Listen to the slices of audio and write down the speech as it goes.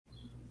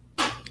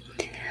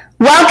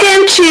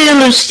Welcome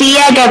to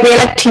Lucia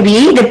Gabriela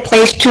TV, the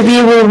place to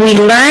be where we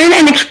learn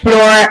and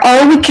explore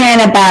all we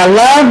can about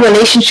love,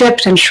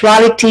 relationships,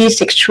 sensuality,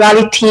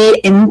 sexuality,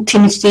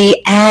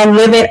 intimacy, and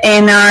live it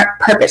in our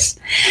purpose.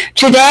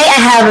 Today,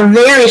 I have a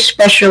very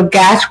special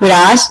guest with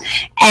us,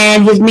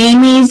 and his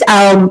name is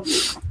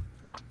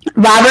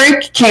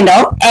Robert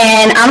Kendall,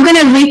 and I'm going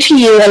to read to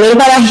you a little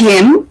bit about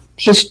him,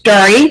 his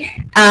story,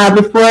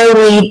 before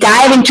we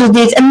dive into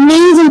this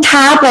amazing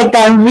topic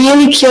that I'm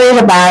really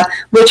curious about,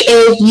 which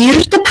is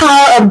use the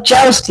power of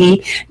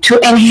jealousy to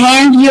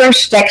enhance your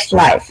sex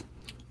life.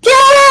 Yeah,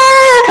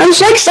 I'm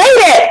so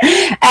excited.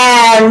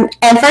 And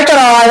first of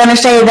all, I want to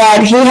say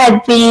that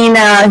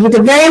he's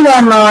a very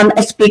well-known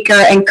speaker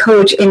and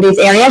coach in this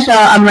area. So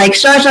I'm like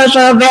so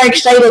very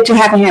excited to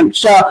have him.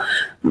 So,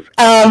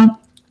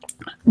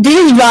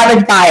 this is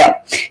Robert's bio.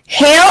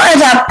 Hail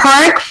as a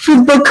part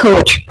football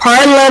coach,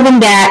 part loving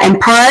dad, and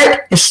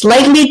part a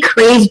slightly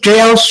crazed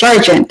drill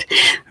sergeant.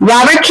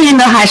 Robert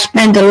Kendall has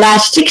spent the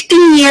last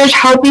 16 years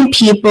helping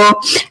people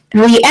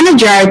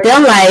re-energize their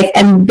life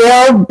and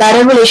build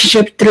better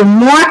relationships through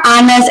more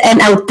honest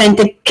and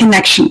authentic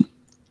connection.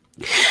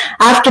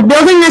 After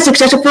building a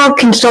successful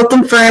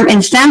consulting firm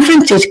in San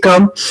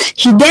Francisco,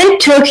 he then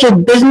took his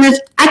business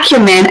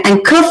acumen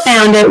and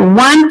co-founded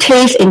One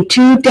Taste in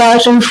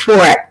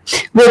 2004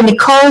 with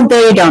Nicole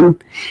Dayton,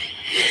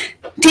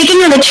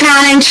 taking on the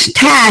challenge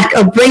task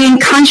of bringing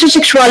conscious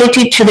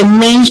sexuality to the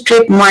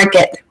mainstream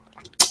market.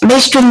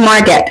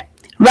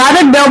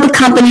 Robert built the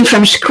company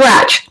from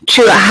scratch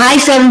to a high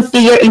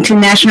seven-figure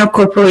international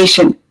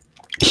corporation.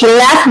 He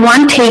left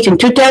One Taste in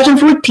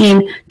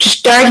 2014 to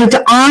start his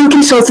own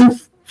consulting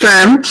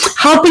firm,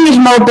 helping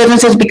small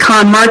businesses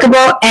become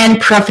marketable and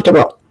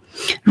profitable.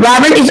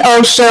 Robert is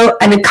also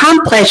an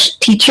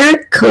accomplished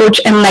teacher,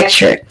 coach, and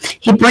lecturer.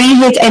 He brings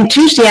his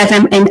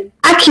enthusiasm and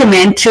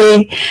acumen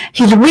to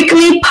his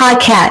weekly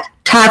podcast,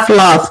 Tough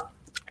Love,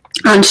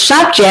 on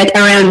subject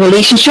around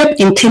relationship,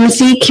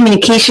 intimacy,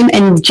 communication,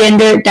 and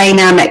gender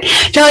dynamic.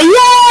 So,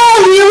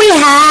 here we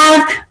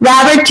have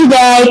Robert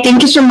today.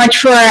 Thank you so much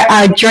for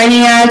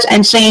joining us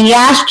and saying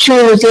yes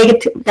to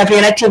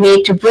Gabriela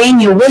TV to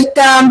bring you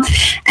wisdom.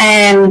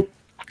 And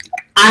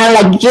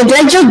let's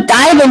just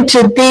dive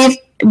into this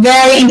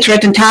very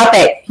interesting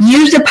topic.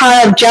 Use the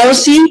power of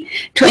jealousy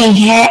to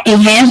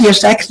enhance your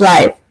sex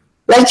life.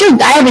 Let's just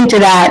dive into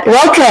that.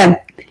 Welcome.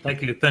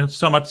 Thank you. Thanks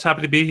so much.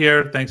 Happy to be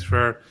here. Thanks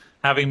for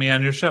having me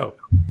on your show.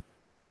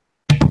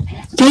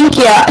 Thank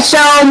you.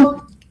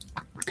 So,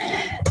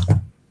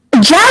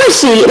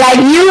 jealousy, like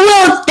you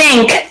will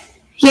think,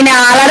 a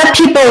lot of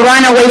people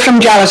run away from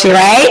jealousy,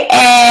 right?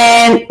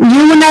 And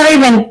you will not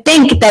even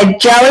think that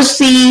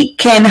jealousy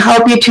can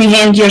help you to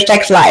enhance your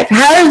sex life.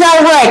 How does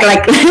that work?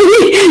 Like,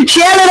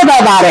 share a little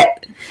bit about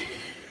it.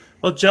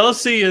 Well,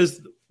 jealousy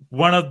is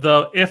one of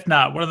the, if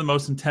not one of the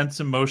most intense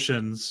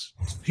emotions,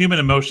 human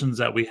emotions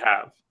that we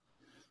have.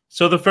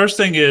 So the first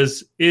thing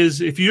is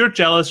if you're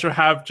jealous or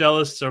have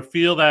jealous or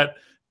feel that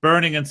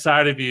burning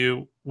inside of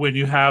you when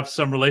you have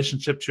some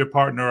relationship to your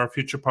partner or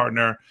future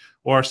partner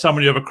or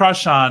someone you have a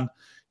crush on,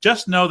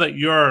 just know that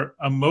your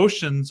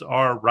emotions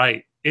are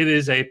right. It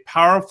is a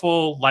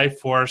powerful life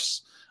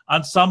force.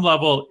 On some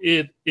level,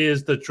 it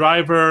is the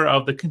driver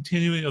of the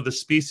continuing of the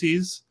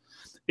species.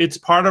 It's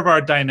part of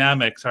our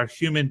dynamics, our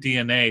human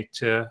DNA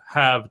to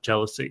have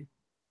jealousy.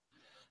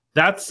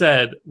 That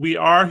said, we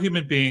are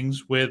human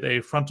beings with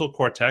a frontal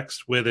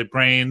cortex, with a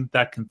brain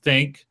that can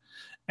think,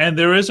 and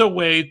there is a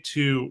way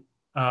to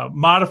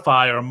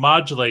modify or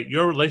modulate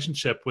your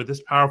relationship with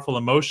this powerful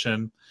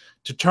emotion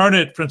to turn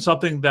it from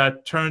something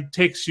that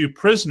takes you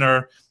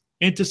prisoner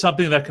into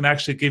something that can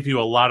actually give you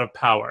a lot of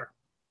power.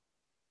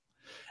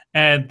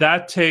 And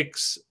that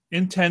takes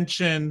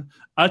intention,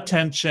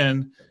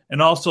 attention,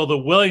 and also the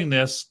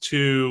willingness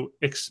to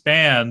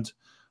expand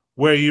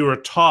where you are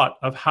taught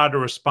of how to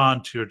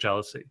respond to your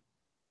jealousy.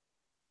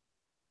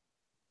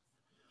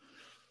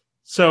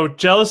 So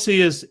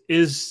jealousy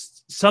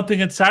is something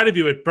inside of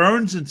you. It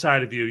burns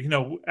inside of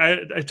you.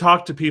 I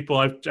talk to people.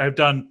 I've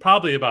done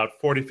probably about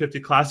 40, 50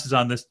 classes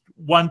on this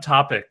one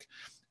topic.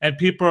 And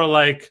people are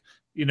like,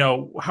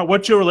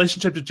 what's your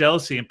relationship to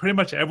jealousy? And pretty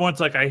much everyone's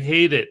like, I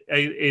hate it.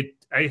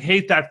 I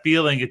hate that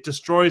feeling. It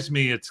destroys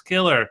me. It's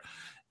killer.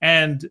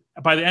 And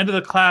by the end of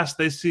the class,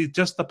 they see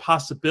just the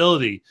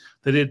possibility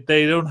that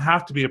they don't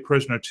have to be a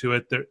prisoner to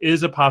it. There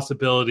is a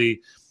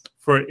possibility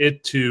for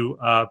it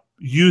to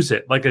use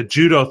it, like a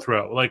judo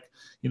throw. Like,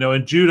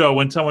 in judo,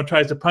 when someone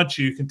tries to punch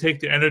you, you can take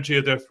the energy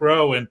of their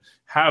throw and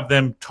have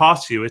them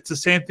toss you. It's the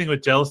same thing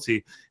with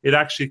jealousy. It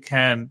actually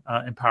can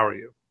empower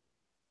you.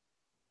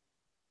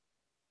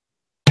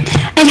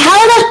 And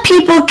how does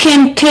people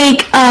can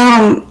take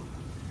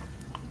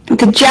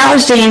the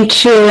jealousy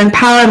into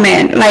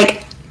empowerment?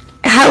 Like,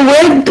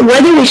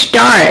 where do we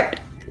start?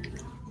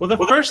 Well, the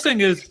first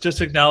thing is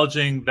just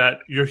acknowledging that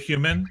you're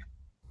human.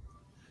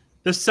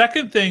 The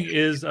second thing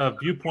is a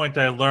viewpoint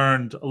I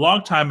learned a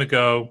long time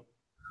ago,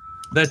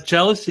 that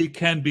jealousy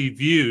can be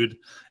viewed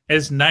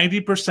as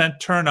 90%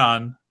 turn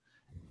on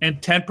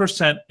and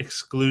 10%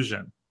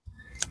 exclusion.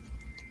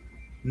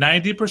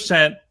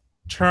 90%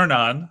 turn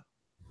on,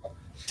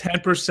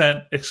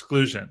 10%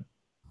 exclusion.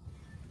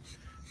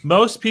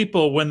 Most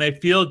people, when they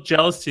feel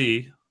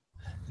jealousy,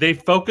 they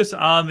focus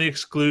on the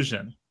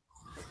exclusion.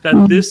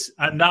 That this,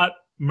 I'm not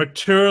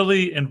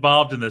materially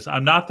involved in this.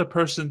 I'm not the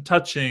person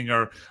touching,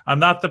 or I'm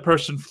not the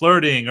person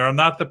flirting, or I'm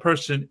not the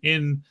person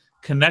in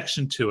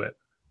connection to it.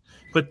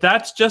 But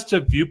that's just a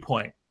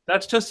viewpoint.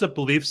 That's just a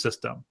belief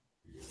system.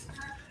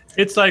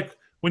 It's like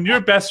when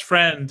your best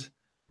friend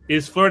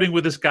is flirting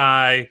with this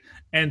guy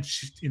and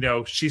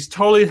she's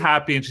totally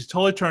happy and she's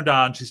totally turned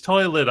on, she's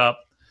totally lit up.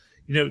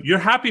 You're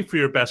happy for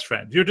your best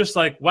friend. You're just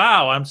like,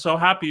 wow, I'm so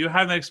happy you're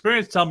having that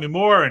experience. Tell me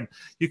more. And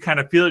you kind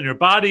of feel it in your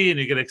body and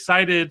you get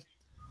excited.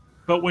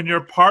 But when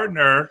your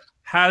partner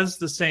has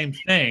the same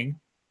thing,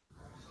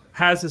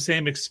 has the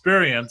same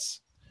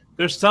experience,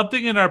 there's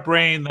something in our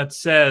brain that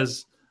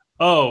says,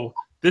 oh,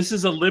 this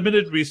is a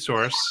limited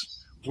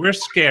resource. We're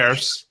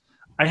scarce.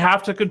 I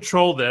have to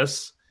control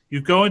this.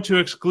 You go into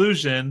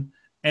exclusion,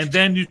 and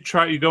then you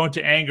go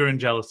into anger and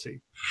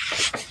jealousy.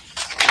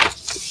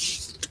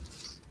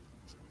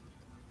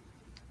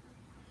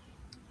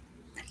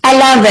 I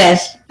love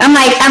this. I'm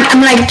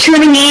like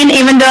tuning in,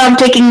 even though I'm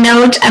taking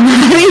notes.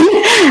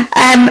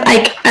 I'm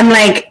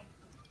like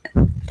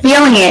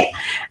feeling it,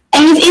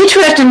 and it's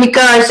interesting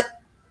because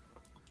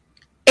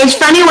it's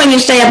funny when you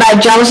say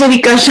about jealousy,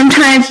 because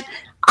sometimes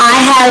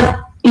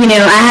I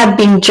have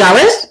been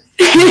jealous.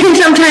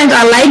 Sometimes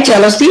I like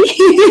jealousy.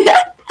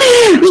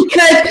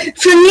 Because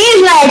for me,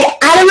 it's like,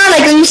 I don't know,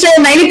 like when you say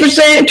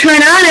 90% turn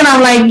on, and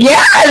I'm like,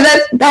 yeah,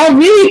 that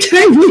really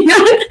turned me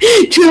on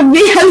to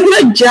be a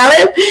little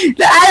jealous.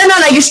 I don't know,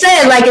 like you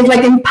said, like it's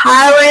like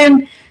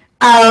empowering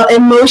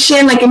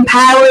emotion, like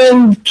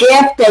empowering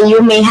gift that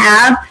you may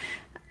have.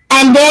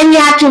 And then you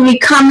have to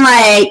become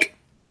like,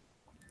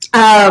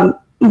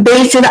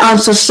 based it on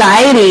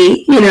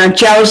society,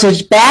 jealous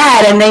is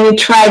bad. And then you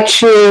try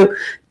to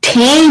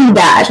tame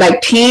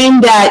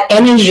that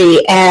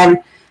energy and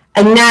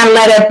not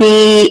let it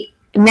be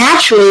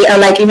naturally, or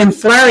like even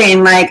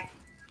flirting. Like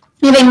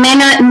even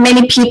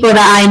many people that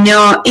I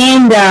know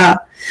in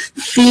the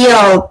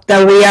field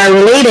that we are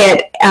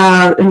related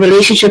in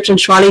relationships,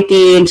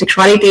 sensuality and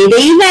sexuality,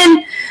 they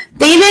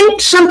even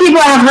some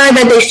people I've heard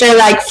that they say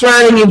like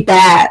flirting is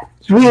bad.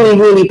 It's really,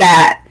 really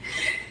bad.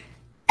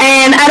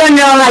 And I don't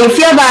know how you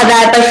feel about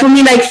that, but for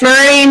me, like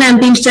flirting and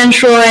being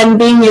sensual and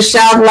being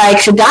yourself,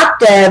 like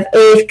seductive,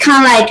 is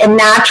kind of like a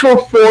natural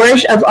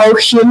force of all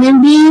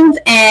human beings,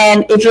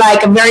 and it's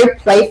like very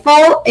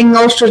playful and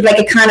also like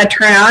a kind of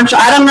turn on. So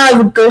I don't know if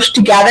it goes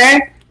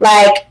together,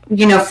 like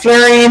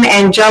flirting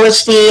and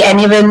jealousy and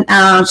even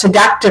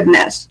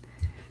seductiveness.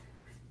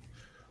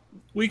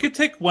 We could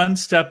take one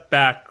step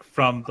back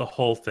from the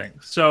whole thing.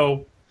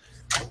 So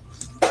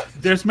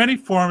there's many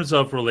forms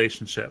of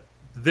relationship.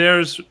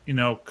 There's,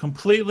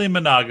 completely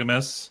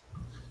monogamous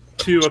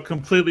to a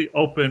completely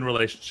open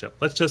relationship.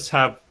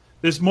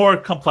 There's more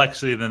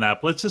complexity than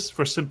that. But let's just,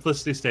 for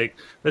simplicity's sake,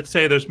 let's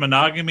say there's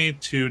monogamy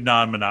to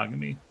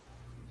non-monogamy.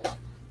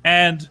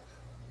 And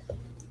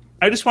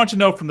I just want to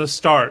know from the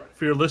start,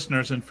 for your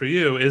listeners and for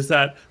you, is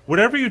that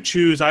whatever you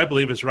choose, I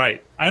believe is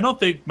right. I don't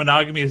think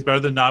monogamy is better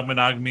than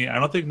non-monogamy. I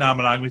don't think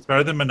non-monogamy is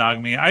better than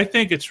monogamy. I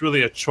think it's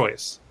really a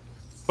choice.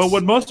 But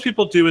what most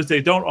people do is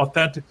they don't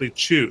authentically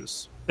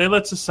choose. They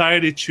let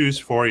society choose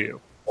for you.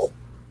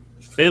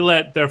 They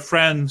let their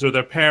friends or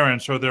their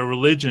parents or their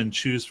religion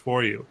choose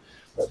for you.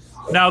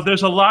 Now,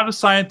 there's a lot of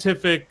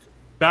scientific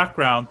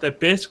background that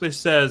basically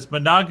says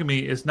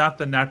monogamy is not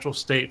the natural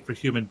state for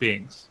human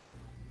beings.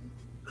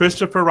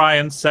 Christopher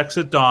Ryan's Sex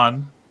at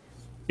Dawn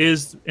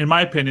is, in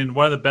my opinion,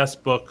 one of the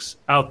best books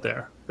out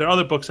there. There are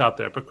other books out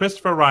there, but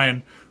Christopher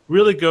Ryan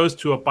really goes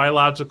to a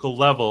biological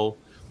level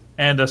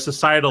and a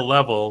societal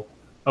level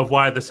of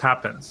why this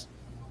happens.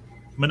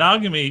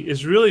 Monogamy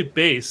is really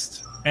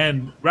based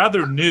and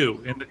rather new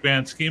in the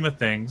grand scheme of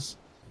things,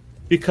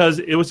 because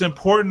it was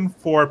important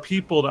for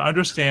people to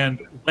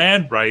understand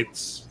land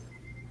rights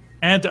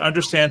and to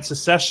understand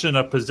succession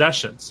of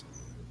possessions.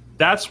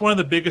 That's one of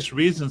the biggest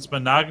reasons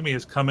monogamy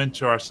has come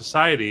into our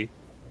society,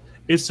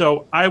 is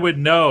so I would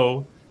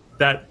know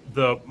that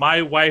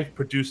my wife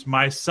produced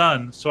my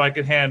son, so I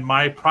could hand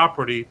my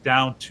property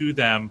down to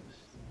them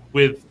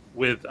with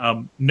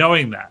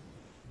knowing that.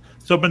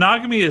 So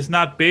monogamy is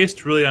not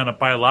based really on a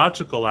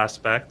biological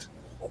aspect.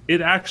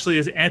 It actually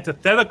is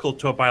antithetical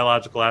to a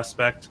biological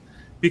aspect,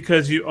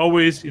 because you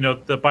always,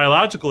 the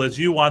biological is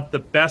you want the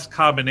best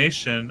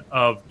combination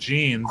of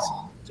genes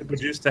to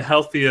produce the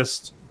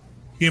healthiest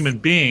human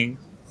being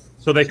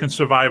so they can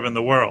survive in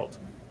the world.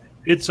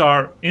 It's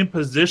our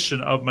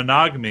imposition of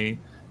monogamy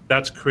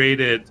that's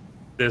created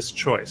this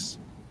choice.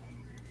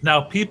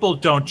 Now, people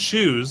don't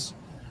choose.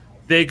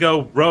 They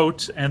go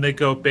rote, and they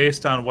go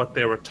based on what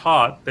they were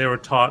taught. They were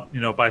taught,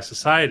 by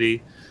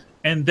society.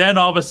 And then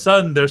all of a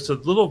sudden there's a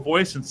little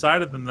voice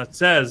inside of them that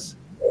says,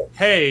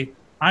 hey,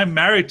 I'm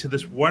married to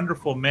this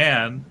wonderful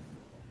man.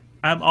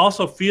 I'm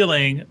also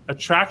feeling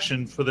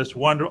attraction for this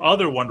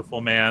other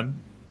wonderful man.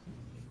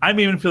 I'm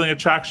even feeling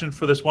attraction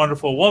for this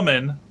wonderful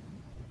woman.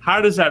 How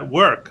does that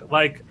work?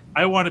 Like,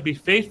 I want to be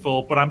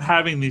faithful, but I'm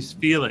having these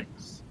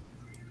feelings.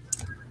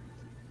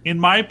 In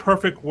my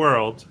perfect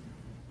world,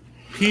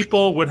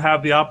 people would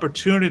have the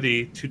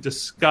opportunity to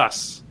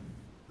discuss,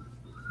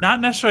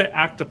 not necessarily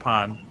act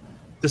upon,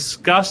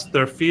 discuss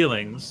their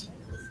feelings,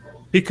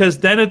 because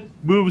then it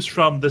moves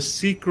from the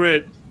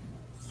secret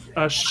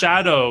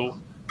shadow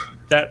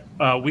that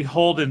we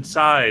hold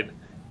inside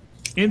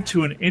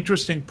into an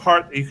interesting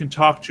part that you can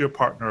talk to your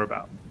partner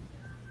about.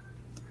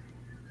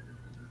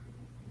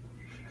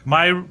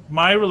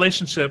 My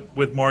relationship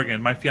with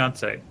Morgan, my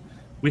fiance,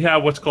 we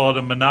have what's called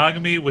a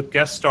monogamy with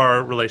guest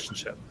star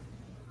relationship.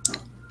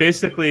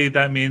 Basically,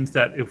 that means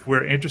that if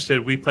we're interested,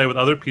 we play with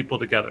other people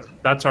together.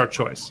 That's our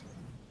choice.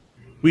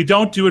 We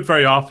don't do it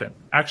very often.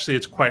 Actually,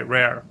 it's quite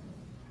rare.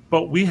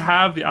 But we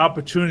have the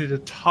opportunity to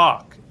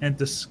talk and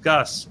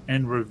discuss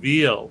and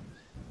reveal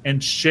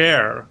and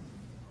share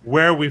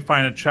where we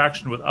find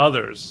attraction with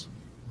others.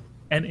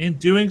 And in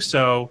doing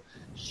so,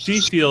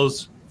 she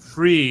feels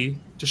free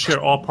to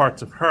share all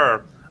parts of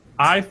her.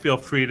 I feel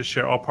free to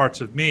share all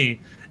parts of me.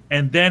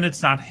 And then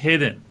it's not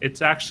hidden.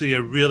 It's actually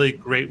a really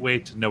great way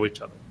to know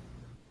each other.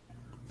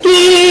 I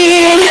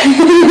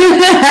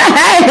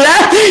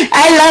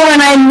love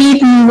when I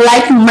meet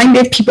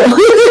like-minded people.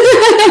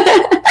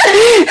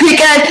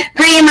 Because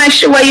pretty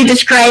much what you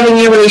describe in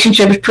your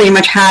relationship is pretty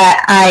much how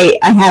I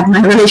have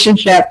my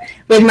relationship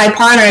with my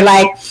partner.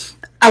 Like,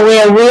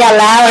 where we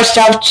allow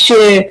ourselves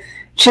to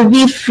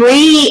be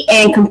free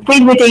and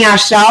complete within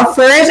ourselves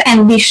first,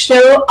 and be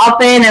so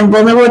open and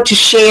vulnerable to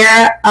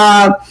share,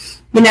 our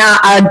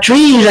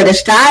dreams or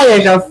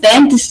desires or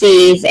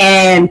fantasies.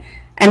 And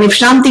if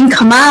something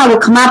come out, will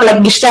come up,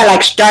 like you said,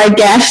 like star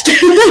guest.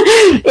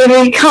 If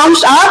it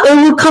comes up, it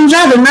will come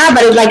out or not.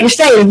 But it's like you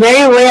said, it's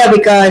very rare,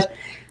 because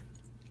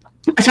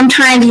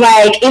sometimes,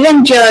 like,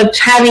 even just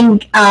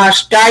having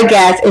star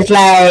guests is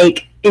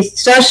like,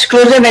 it's so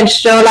exclusive, and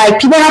so like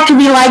people have to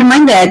be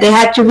like-minded. They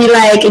have to be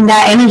like in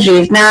that energy.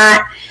 It's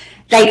not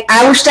like,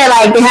 I would say,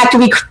 like, they have to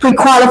be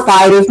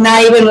pre-qualified. It's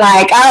not even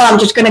like, oh, I'm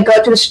just gonna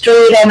go to the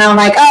street and I'm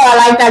like, oh,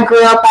 I like that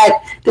girl.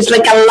 But there's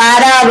like a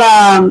lot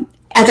of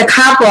as a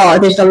couple,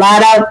 there's a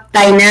lot of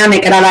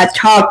dynamic and a lot of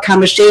talk,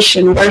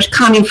 conversation, where it's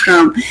coming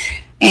from.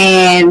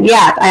 And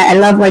yeah, I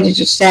love what you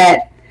just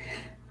said.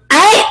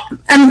 I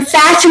am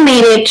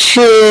fascinated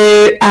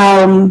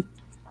to,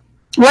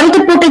 what is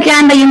the book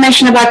again that you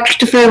mentioned about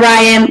Christopher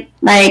Ryan?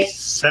 Like,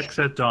 Sex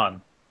at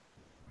Dawn.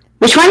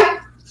 Which one?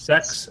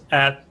 Sex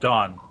at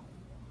Dawn.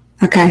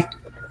 Okay.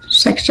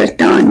 Sex at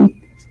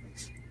Dawn.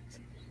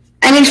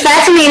 And it's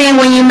fascinating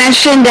when you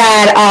mentioned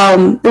that,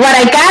 what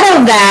I got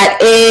of that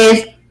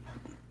is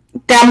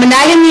that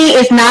monogamy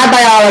is not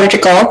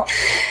biological,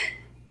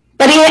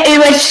 but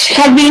it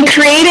had been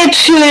created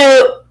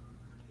to,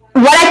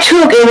 what I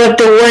took, it was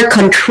the word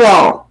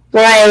control.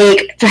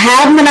 Like, to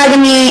have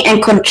monogamy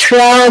and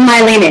control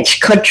my lineage,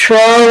 control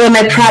where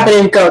my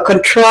properties go,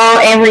 control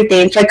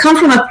everything. So I come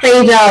from a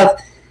place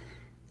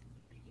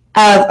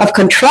of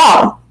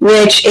control,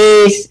 which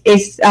is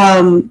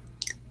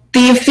do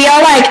you feel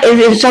like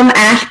in some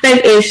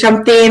aspect is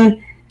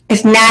something,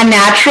 it's not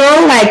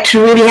natural, like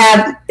to really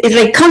have, it's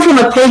like come from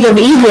a place of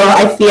evil,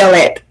 I feel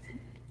it.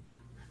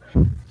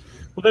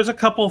 Well, there's a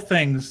couple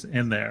things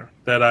in there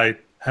that I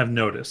have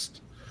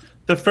noticed.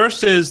 The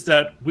first is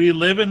that we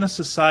live in a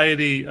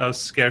society of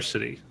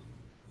scarcity.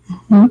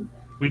 Mm-hmm.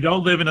 We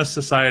don't live in a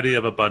society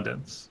of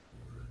abundance.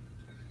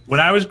 When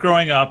I was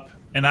growing up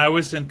and I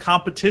was in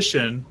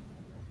competition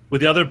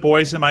with the other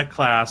boys in my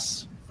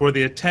class for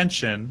the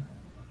attention,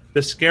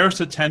 the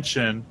scarce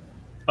attention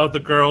of the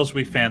girls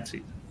we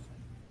fancied.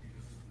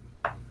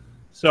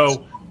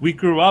 So we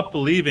grew up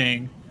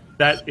believing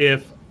that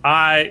if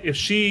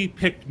she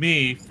picked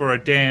me for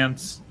a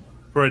dance,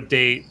 for a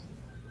date,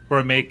 for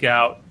a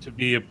makeout, to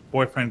be a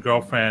boyfriend,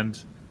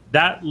 girlfriend,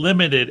 that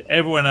limited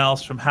everyone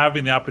else from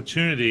having the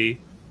opportunity,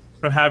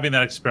 from having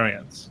that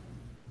experience.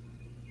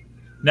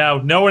 Now,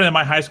 no one in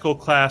my high school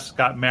class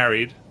got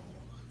married.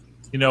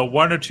 You know,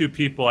 one or two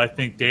people, I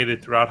think,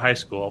 dated throughout high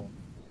school.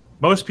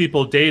 Most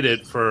people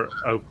dated for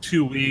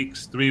 2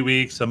 weeks, 3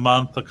 weeks, a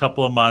month, a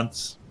couple of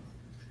months.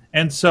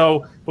 And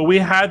so, but we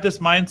had this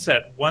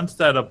mindset, once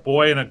that a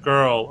boy and a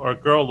girl, or a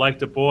girl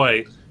liked a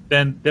boy,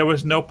 then there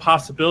was no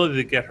possibility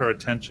to get her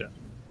attention.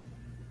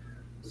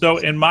 So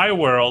in my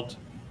world,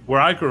 where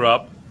I grew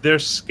up,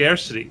 there's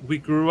scarcity. We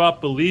grew up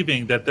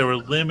believing that there were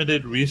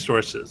limited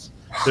resources.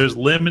 There's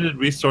limited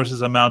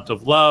resources, amount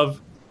of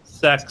love,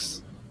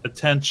 sex,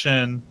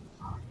 attention,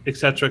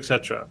 etc.,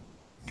 etc.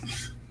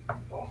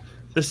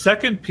 The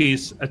second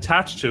piece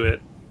attached to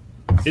it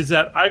is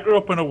that I grew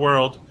up in a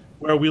world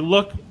where we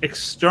look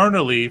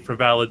externally for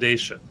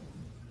validation.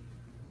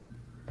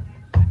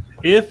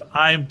 If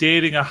I'm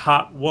dating a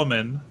hot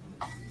woman,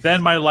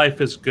 then my life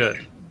is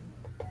good.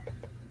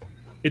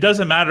 It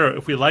doesn't matter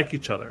if we like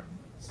each other.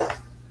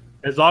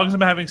 As long as I'm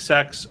having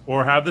sex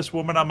or have this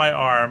woman on my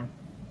arm,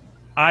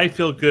 I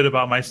feel good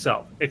about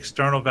myself.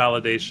 External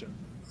validation.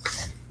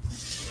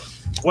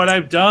 What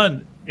I've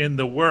done in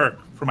the work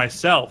for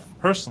myself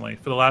personally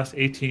for the last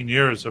 18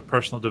 years of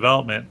personal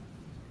development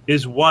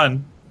is,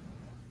 one,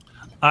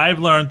 I've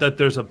learned that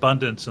there's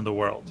abundance in the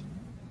world.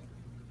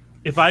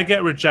 If I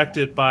get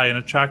rejected by an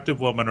attractive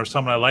woman or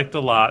someone I liked a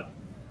lot,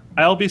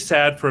 I'll be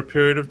sad for a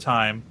period of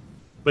time,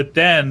 but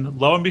then,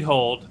 lo and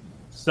behold,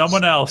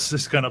 someone else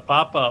is going to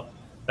pop up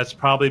that's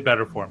probably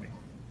better for me.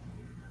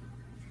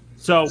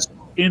 So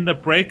in the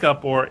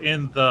breakup or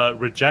in the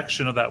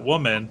rejection of that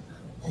woman,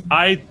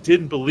 I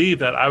didn't believe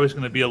that I was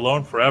going to be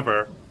alone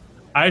forever.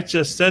 I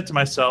just said to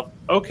myself,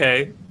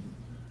 okay,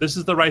 this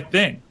is the right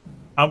thing.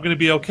 I'm going to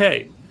be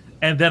okay.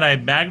 And then I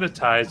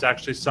magnetized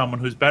actually someone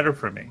who's better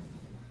for me.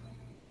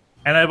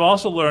 And I've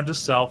also learned to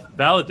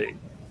self-validate.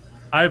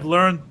 I've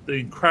learned the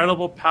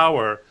incredible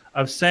power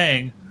of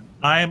saying,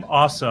 I am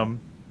awesome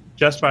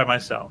just by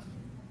myself.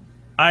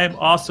 I am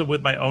awesome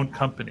with my own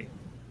company.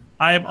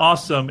 I am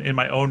awesome in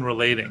my own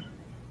relating.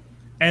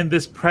 And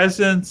this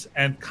presence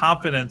and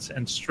confidence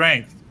and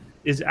strength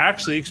is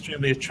actually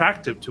extremely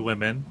attractive to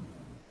women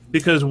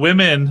because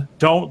women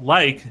don't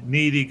like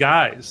needy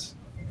guys.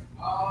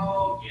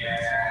 Oh,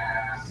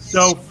 yeah.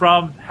 So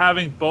from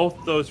having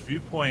both those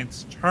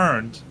viewpoints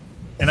turned,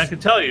 and I can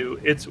tell you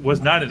it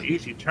was not an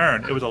easy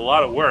turn. It was a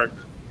lot of work.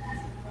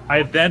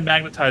 I then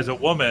magnetized a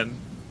woman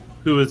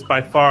who is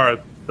by far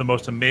the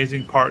most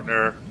amazing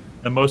partner,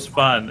 the most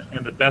fun,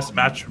 and the best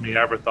match for me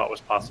I ever thought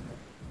was possible.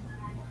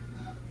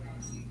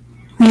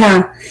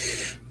 Yeah.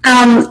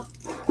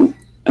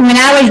 When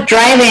I was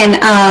driving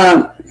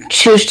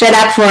to set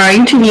up for our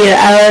interview,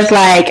 I was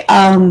like,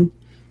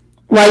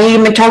 while you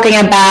were talking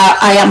about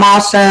I am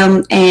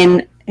awesome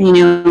and,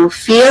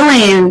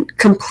 feeling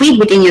complete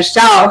within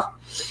yourself,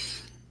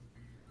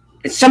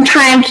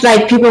 sometimes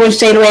like people would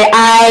say to me,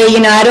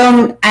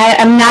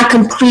 I'm not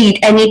complete.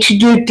 I need to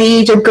do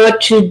these or go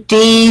to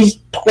these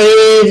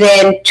places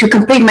and to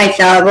complete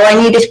myself, or I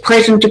need this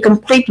person to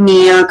complete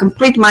me or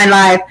complete my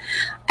life.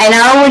 And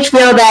I always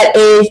feel that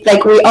is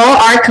like we all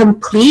are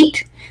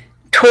complete,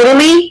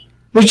 totally.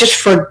 We just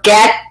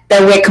forget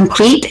that we're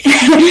complete.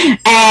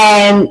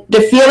 And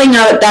the feeling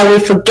of that we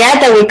forget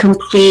that we're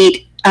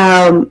complete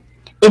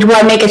is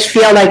what makes us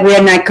feel like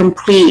we're not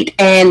complete.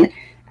 And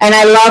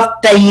I love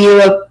that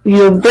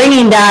you're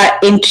bringing that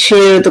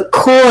into the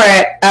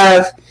core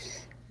of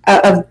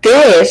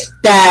this,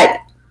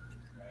 that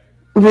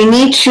we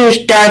need to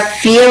start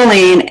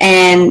feeling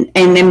and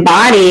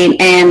embodying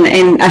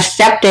and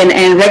accepting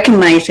and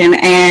recognizing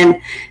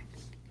and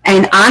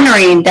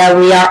honoring that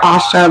we are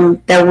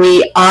awesome, that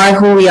we are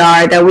who we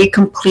are, that we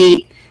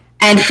complete.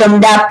 And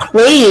from that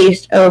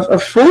place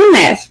of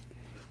fullness,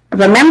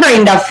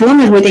 remembering that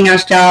fullness within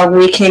ourselves,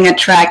 we can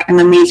attract an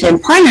amazing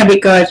partner,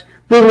 because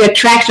we will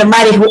attract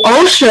somebody who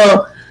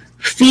also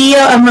feel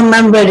and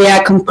remember they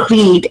are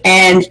complete.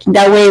 And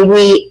that way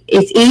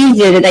it's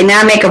easier, the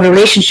dynamic of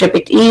relationship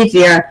is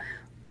easier,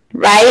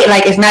 right?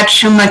 Like it's not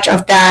too much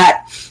of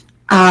that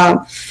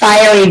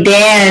fiery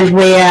dance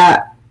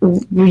where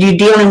you're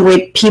dealing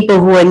with people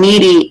who are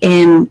needy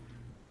and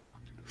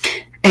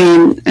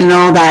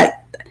all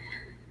that.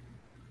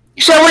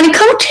 So when it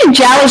comes to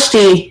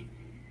jealousy,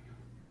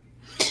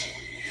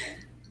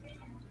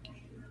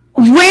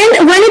 when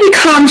it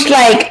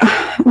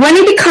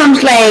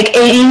becomes like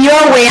in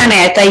your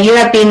awareness that you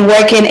have been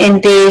working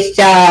in this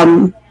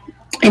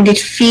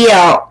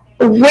field,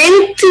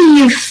 when do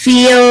you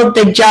feel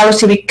the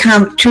jealousy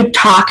become too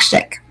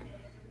toxic?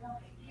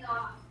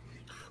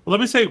 Well,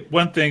 let me say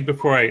one thing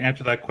before I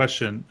answer that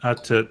question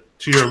to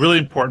your really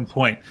important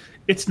point.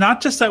 It's not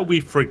just that we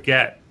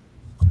forget.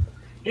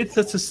 It's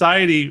that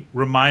society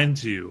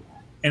reminds you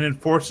and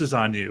enforces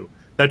on you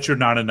that you're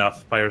not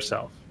enough by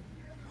yourself.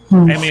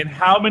 I mean,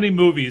 how many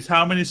movies,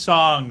 how many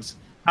songs,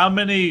 how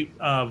many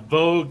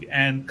Vogue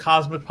and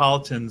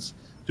Cosmopolitans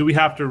do we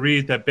have to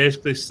read that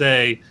basically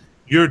say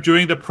you're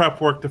doing the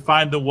prep work to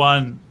find the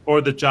one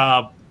or the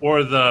job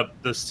or the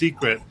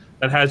secret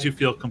that has you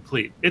feel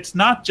complete? It's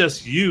not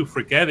just you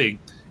forgetting.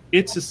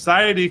 It's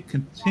society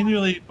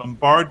continually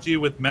bombards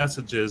you with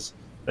messages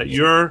that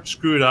you're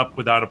screwed up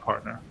without a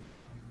partner,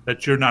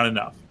 that you're not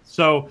enough.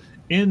 So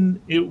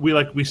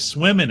we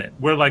swim in it.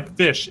 We're like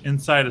fish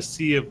inside a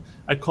sea of,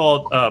 I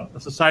call it a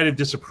society of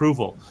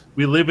disapproval.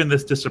 We live in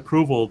this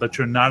disapproval that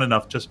you're not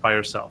enough just by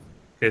yourself.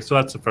 Okay, so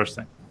that's the first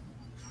thing.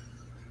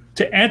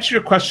 To answer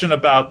your question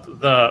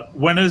about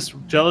when is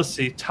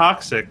jealousy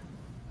toxic,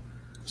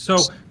 so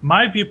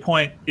my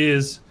viewpoint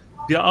is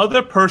the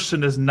other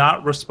person is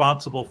not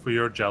responsible for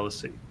your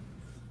jealousy.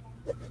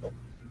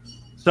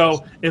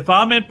 So if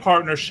I'm in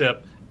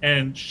partnership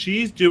and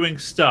she's doing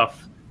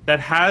stuff that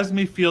has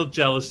me feel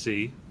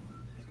jealousy,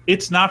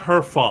 it's not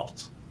her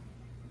fault.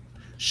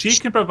 She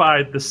can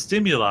provide the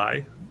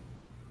stimuli,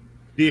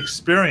 the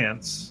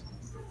experience,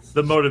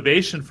 the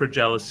motivation for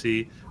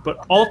jealousy,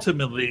 but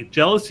ultimately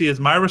jealousy is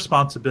my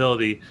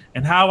responsibility,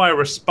 and how I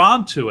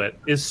respond to it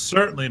is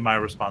certainly my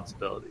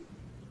responsibility.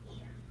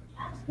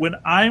 When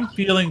I'm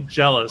feeling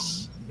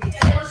jealous,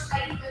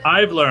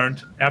 I've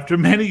learned after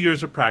many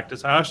years of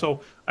practice, I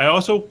also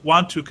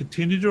want to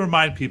continue to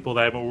remind people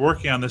that I've been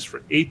working on this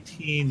for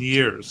 18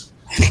 years.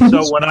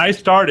 So when I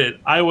started,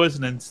 I was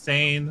an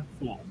insane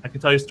fool. I can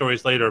tell you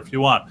stories later if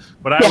you want,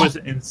 but I was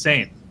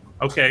insane.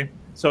 Okay.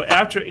 So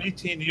after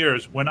 18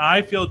 years, when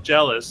I feel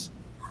jealous,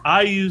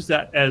 I use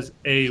that as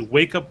a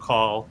wake-up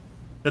call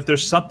that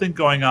there's something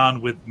going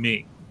on with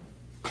me.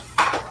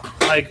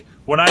 Like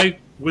when I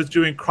was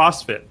doing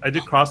CrossFit, I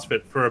did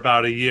CrossFit for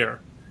about a year,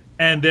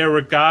 and there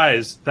were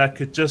guys that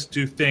could just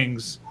do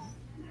things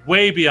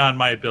way beyond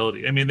my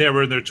ability. I mean, they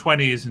were in their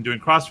 20s and doing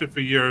CrossFit for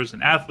years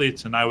and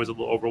athletes, and I was a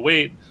little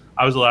overweight.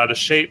 I was a lot out of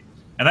shape,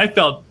 and I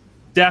felt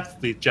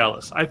deathly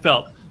jealous. I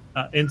felt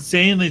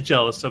insanely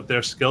jealous of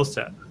their skill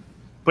set.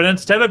 But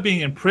instead of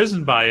being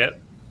imprisoned by it,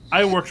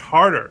 I worked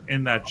harder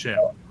in that gym.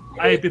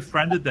 I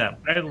befriended them.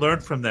 I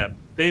learned from them.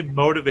 They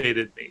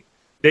motivated me.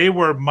 They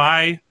were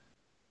my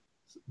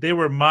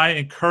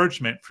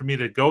encouragement for me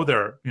to go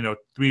there,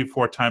 3 or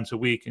 4 times a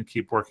week and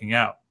keep working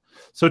out.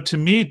 So to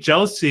me,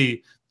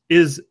 jealousy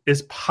is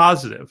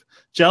positive.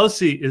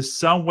 Jealousy is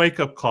some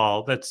wake-up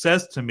call that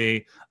says to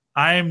me,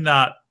 I am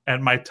not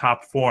at my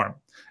top form.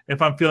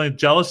 If I'm feeling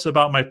jealous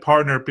about my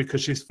partner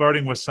because she's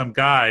flirting with some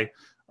guy,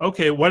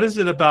 okay, what is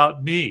it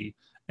about me?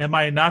 Am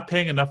I not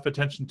paying enough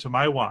attention to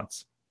my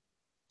wants?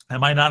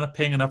 Am I not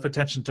paying enough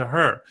attention to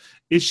her?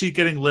 Is she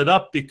getting lit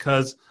up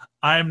because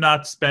I'm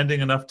not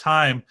spending enough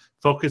time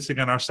focusing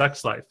on our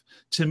sex life?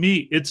 To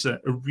me, it's a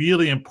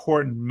really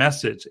important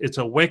message. It's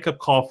a wake-up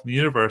call from the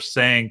universe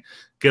saying,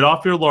 get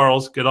off your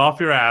laurels, get off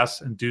your ass,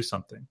 and do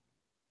something.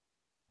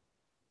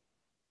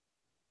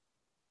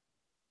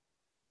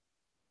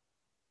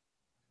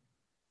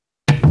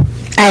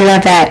 I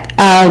love that.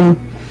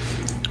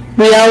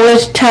 We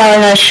always tell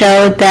on our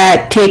show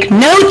that take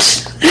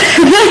notes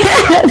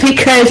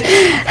because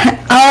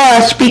all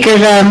our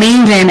speakers are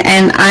amazing,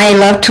 and I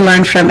love to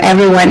learn from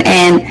everyone.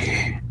 And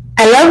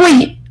I love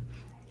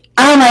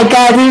oh my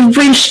God, they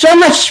bring so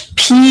much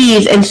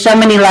peace in so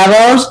many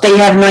levels that you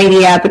have no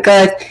idea,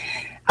 because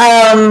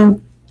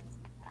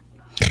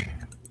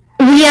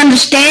we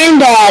understand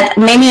that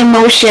many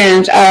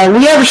emotions,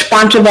 we are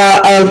responsible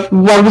of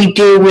what we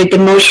do with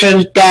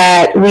emotions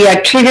that we are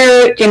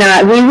triggered,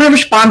 we're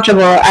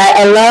responsible.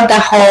 I love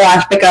that whole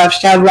aspect of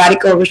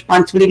self-radical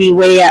responsibility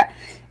where,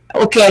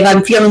 okay, if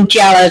I'm feeling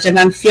jealous, if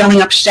I'm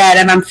feeling upset,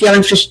 if I'm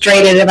feeling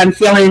frustrated, if I'm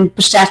feeling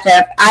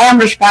possessive, I am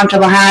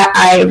responsible how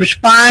I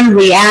respond,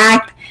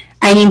 react,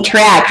 and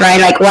interact, right?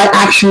 Like what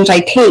actions I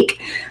take.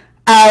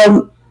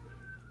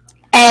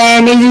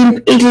 And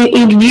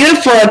it's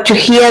beautiful to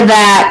hear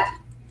that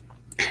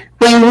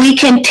when we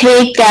can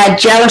take that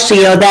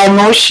jealousy or that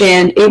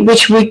emotion,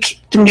 which we,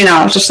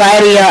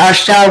 society or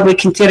ourselves, we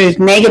consider as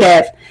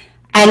negative,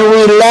 and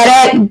we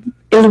let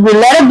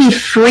it be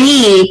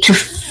free to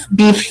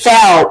be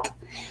felt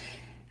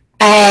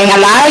and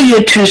allow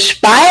you to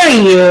inspire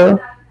you,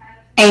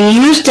 and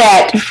use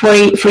that for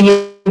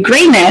your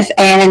greatness,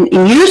 and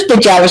use the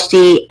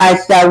jealousy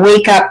as a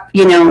wake up,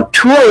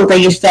 tool that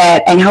you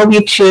said, and help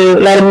you to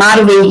let it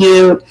motivate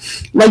you,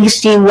 let you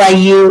see what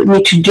you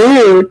need to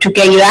do to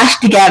get your ass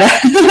together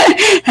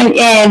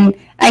and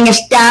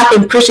stop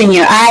imprisoning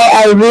you.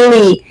 I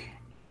really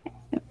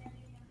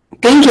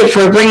thank you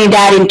for bringing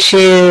that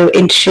into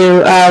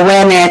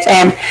awareness,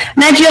 and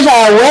not just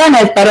our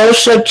awareness, but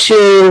also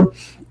to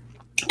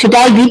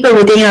dive deeper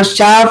within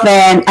yourself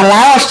and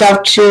allow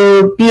yourself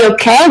to be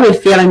okay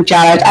with feeling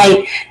jealous.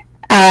 I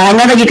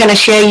know that you're going to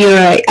share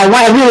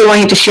I really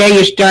want you to share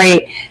your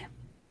story,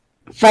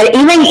 but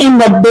even in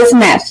the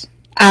business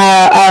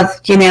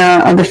of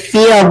the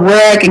field of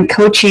work and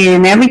coaching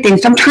and everything,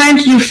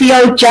 sometimes you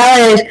feel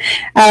jealous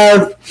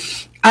of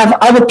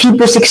other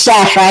people's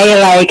success, right?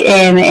 Like,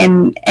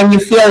 and you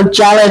feel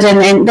jealous,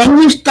 and then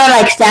you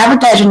start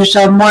sabotaging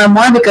yourself more and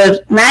more,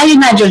 because now you're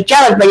not just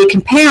jealous, but you're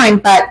comparing,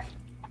 but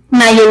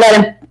now you let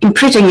them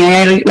imprison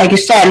you, like you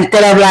said,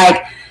 instead of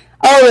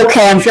oh,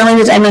 okay, I'm feeling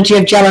this energy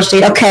of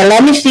jealousy. Okay,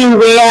 let me see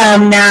where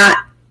I'm not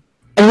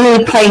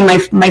really playing my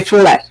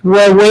fullest,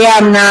 where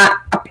I'm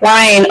not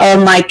applying all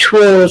my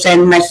tools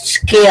and my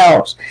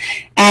skills,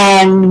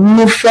 and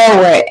move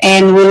forward.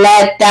 And we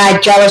let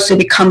that jealousy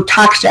become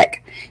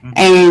toxic. Mm-hmm.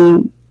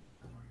 And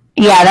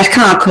yeah, that's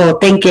kind of cool.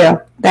 Thank you.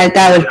 That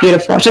was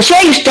beautiful. So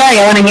share your story.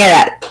 I want to hear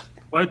that.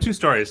 Well, I have 2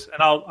 stories,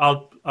 and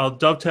I'll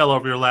dovetail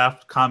over your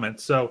last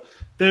comment. So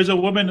there's a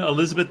woman,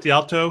 Elizabeth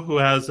D'Alto, who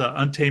has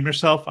Untame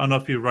Yourself. I don't know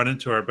if you run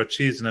into her, but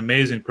she's an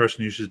amazing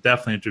person you should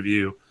definitely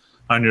interview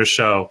on your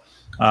show.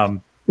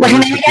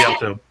 Elizabeth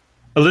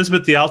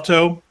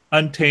D'Alto,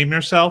 Untame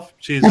Yourself.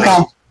 She's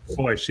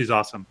she's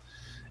awesome.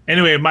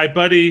 Anyway, my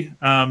buddy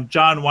John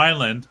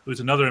Wineland, who's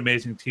another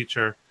amazing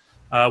teacher,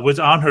 was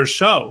on her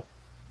show,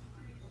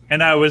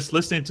 and I was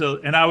listening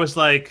to, and I was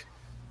like,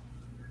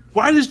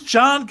 why does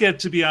John get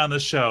to be on the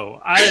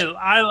show?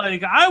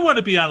 I want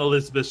to be on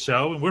Elizabeth's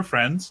show, and we're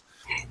friends.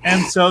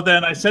 And so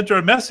then I sent her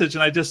a message,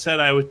 and I just said,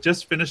 I would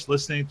just finished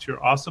listening to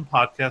your awesome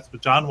podcast with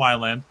John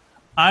Wineland.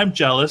 I'm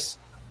jealous.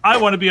 I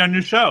want to be on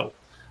your show.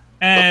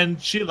 And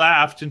she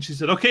laughed, and she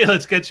said, okay,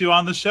 let's get you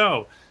on the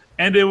show.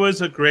 And it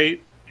was a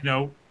great,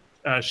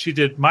 she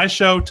did my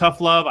show,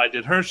 Tough Love. I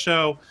did her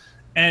show.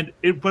 But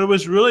it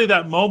was really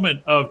that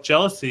moment of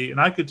jealousy,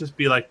 and I could just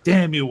be like,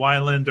 damn you,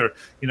 Wineland, or,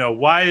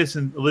 why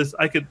isn't Liz?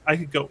 I could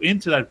go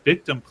into that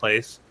victim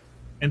place.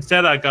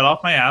 Instead, I got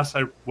off my ass.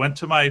 I went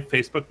to my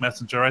Facebook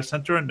Messenger. I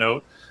sent her a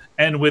note,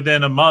 and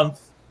within a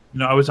month,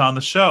 I was on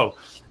the show.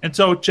 And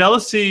so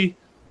jealousy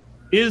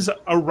is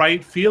a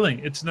right feeling.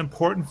 It's an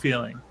important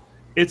feeling.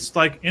 It's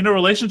like in a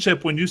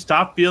relationship, when you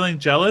stop feeling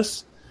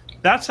jealous,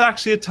 that's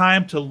actually a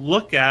time to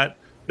look at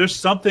there's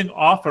something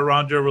off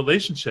around your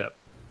relationship.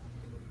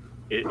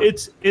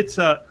 It's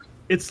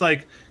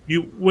like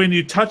when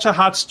you touch a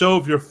hot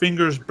stove, your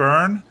fingers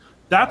burn.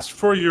 That's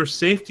for your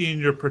safety and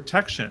your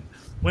protection.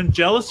 When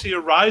jealousy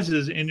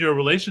arises in your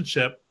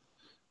relationship,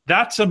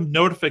 that's a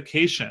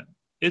notification.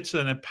 It's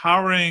an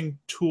empowering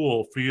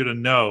tool for you to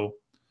know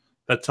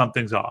that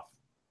something's off.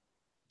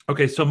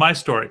 Okay, so my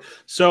story.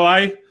 So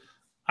I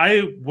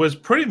was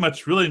pretty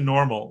much really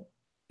normal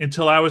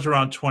until I was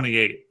around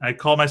 28. I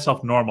call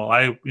myself normal.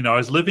 I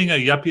was living a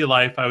yuppie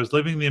life. I was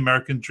living the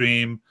American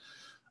dream.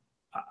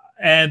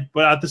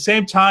 But at the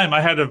same time,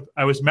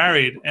 I was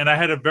married, and I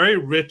had a very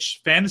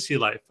rich fantasy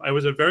life. I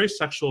was a very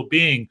sexual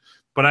being,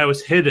 but I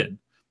was hidden.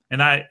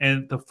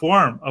 And the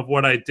form of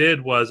what I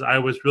did was I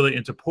was really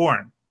into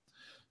porn.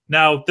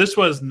 Now, this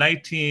was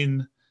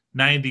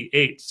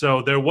 1998,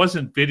 so there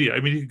wasn't video. I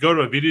mean, you could go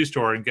to a video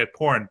store and get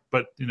porn,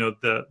 but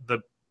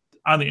the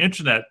on the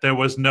internet there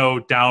was no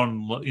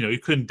you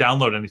couldn't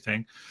download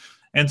anything.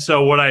 And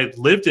so what I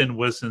lived in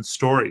was in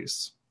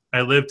stories.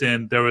 There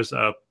was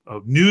a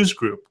news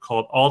group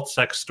called Alt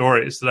Sex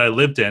Stories that I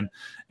lived in,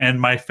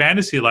 and my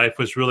fantasy life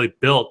was really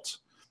built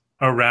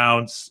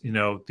around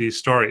these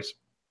stories.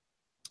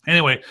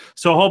 Anyway,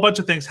 so a whole bunch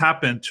of things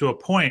happened to a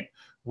point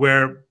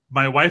where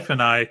my wife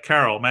and I,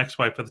 Carol, my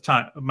ex-wife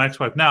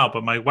now,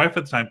 but my wife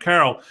at the time,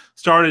 Carol,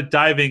 started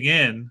diving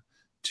in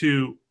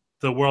to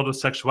the world of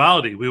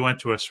sexuality. We went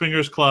to a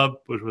swingers club,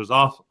 which was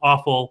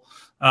awful.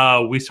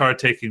 We started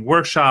taking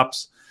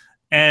workshops.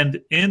 And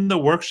in the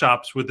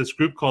workshops with this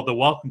group called the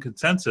Welcome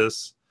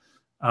Consensus,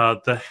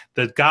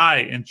 the guy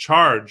in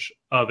charge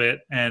of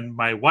it and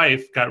my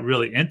wife got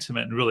really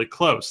intimate and really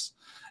close.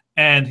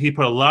 And he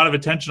put a lot of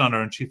attention on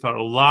her, and she felt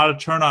a lot of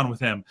turn on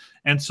with him.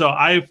 And so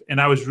I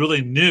was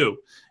really new.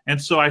 And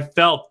so I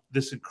felt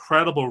this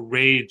incredible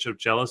rage of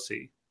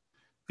jealousy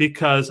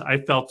because I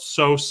felt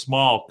so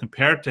small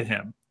compared to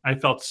him. I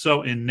felt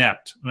so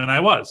inept. And I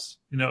was,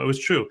 it was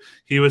true.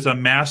 He was a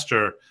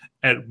master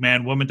at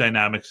man-woman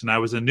dynamics, and I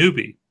was a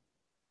newbie.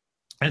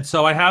 And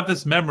so I have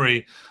this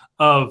memory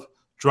of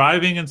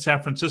driving in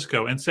San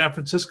Francisco. In San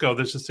Francisco,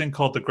 there's this thing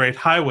called the Great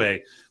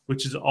Highway,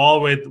 which is all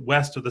the way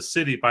west of the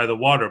city by the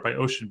water, by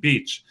Ocean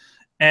Beach.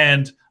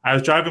 And I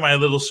was driving my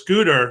little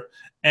scooter,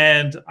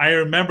 and I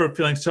remember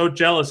feeling so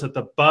jealous that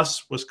the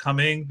bus was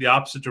coming the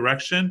opposite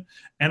direction.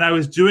 And I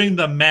was doing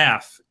the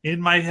math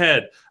in my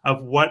head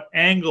of what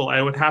angle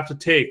I would have to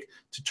take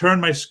to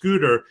turn my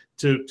scooter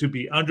to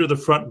be under the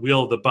front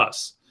wheel of the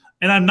bus.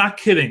 And I'm not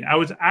kidding. I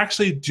was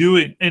actually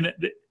doing, and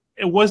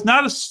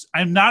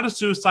I'm not a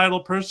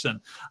suicidal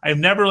person. I've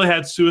never really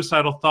had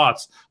suicidal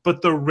thoughts,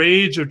 but the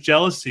rage of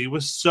jealousy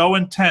was so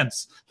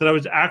intense that I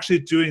was actually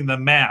doing the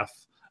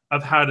math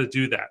of how to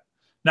do that.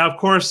 Now, of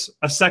course,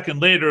 a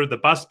second later, the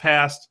bus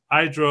passed,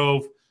 I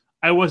drove.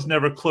 I was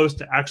never close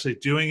to actually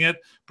doing it,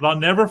 but I'll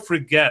never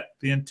forget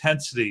the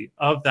intensity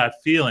of that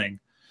feeling.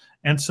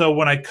 And so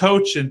when I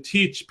coach and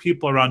teach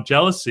people around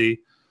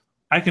jealousy,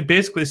 I can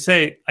basically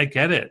say, I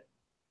get it.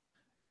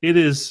 It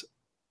is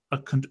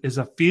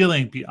a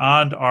feeling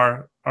beyond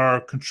our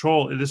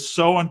control. It is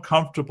so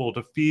uncomfortable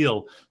to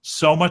feel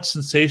so much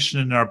sensation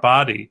in our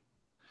body.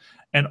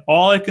 And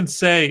all I can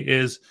say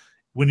is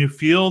when you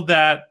feel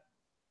that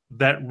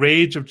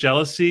rage of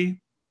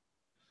jealousy,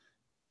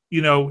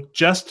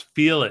 just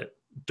feel it.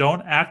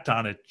 Don't act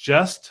on it.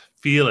 Just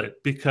feel it,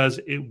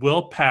 because it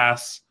will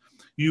pass.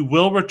 You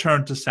will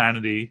return to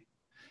sanity.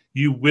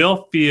 You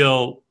will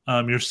feel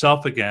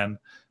yourself again,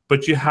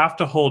 but you have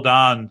to hold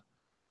on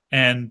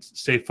and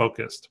stay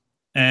focused.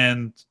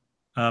 And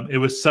it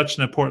was such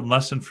an important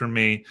lesson for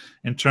me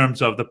in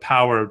terms of the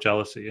power of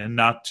jealousy and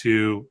not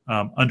to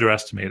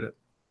underestimate it.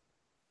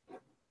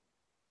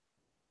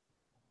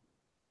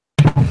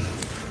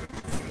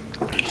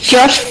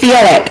 Just feel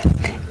it.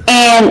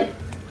 And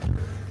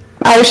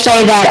I would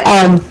say that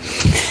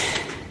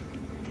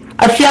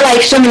I feel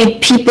like so many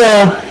people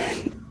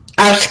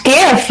are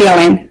scared of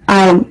feeling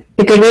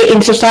because we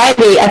in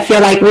society, I feel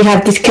like we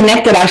have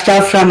disconnected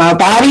ourselves from our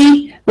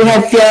body. We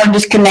have felt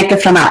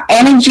disconnected from our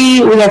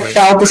energy. We have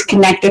felt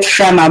disconnected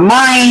from our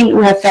mind.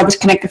 We have felt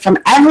disconnected from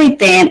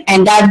everything.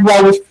 And that's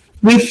what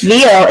we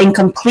feel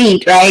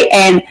incomplete, right?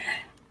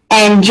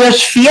 And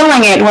just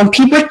feeling it, when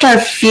people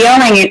start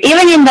feeling it,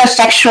 even in the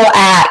sexual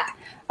act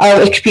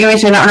of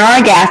experiencing an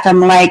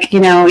orgasm,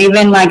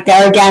 even like the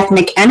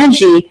orgasmic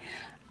energy,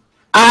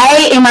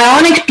 in my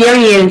own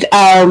experience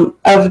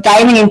of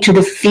diving into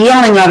the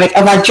feeling of it,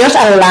 of just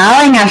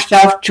allowing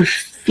ourselves to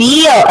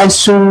feel and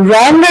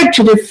surrender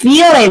to the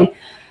feeling,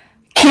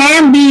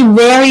 can be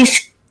very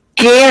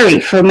scary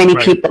for many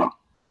people.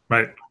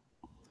 Right.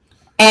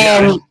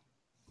 And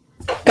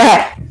go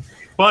ahead.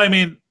 Well, I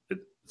mean,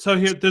 so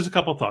there's a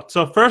couple thoughts.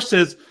 So first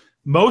is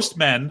most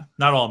men,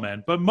 not all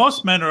men, but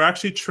most men are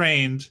actually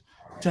trained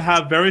to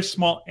have very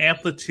small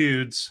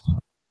amplitudes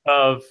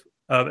of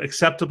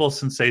acceptable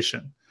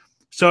sensation.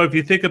 So if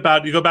you think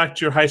about, you go back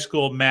to your high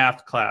school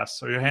math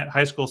class or your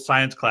high school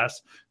science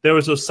class, there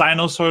was those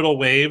sinusoidal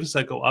waves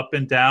that go up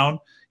and down.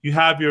 You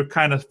have your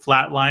kind of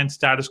flatline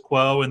status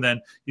quo, and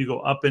then you go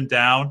up and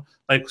down,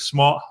 like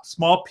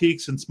small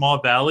peaks and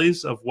small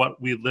valleys of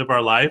what we live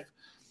our life.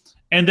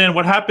 And then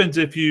what happens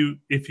if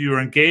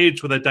you're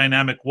engaged with a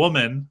dynamic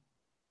woman,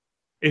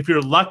 if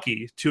you're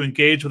lucky to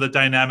engage with a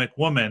dynamic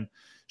woman,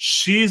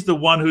 she's the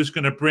one who's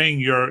going to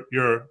bring your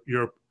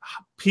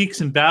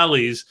peaks and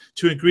valleys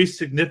to increase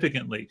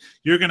significantly.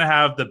 You're going to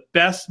have the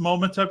best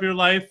moments of your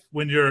life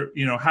when you're,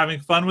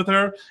 having fun with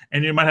her,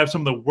 and you might have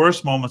some of the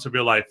worst moments of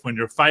your life when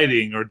you're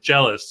fighting or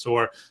jealous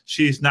or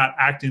she's not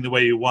acting the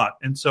way you want.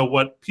 And so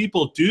what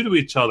people do to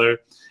each other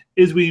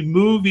is we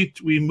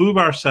move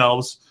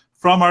ourselves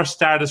from our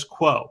status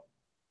quo.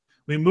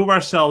 We move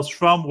ourselves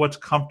from what's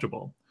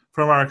comfortable,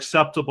 from our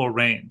acceptable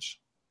range.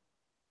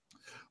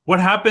 What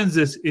happens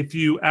is if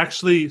you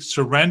actually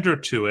surrender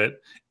to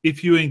it,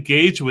 if you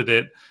engage with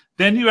it,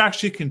 then you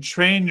actually can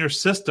train your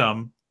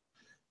system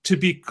to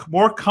be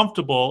more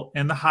comfortable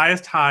in the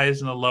highest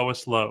highs and the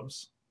lowest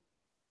lows.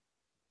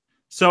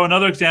 So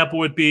another example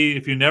would be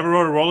if you never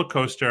rode a roller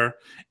coaster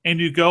and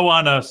you go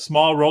on a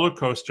small roller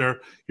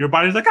coaster, your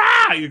body's like,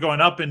 you're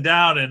going up and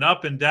down and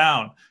up and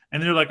down.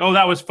 And you're like, oh,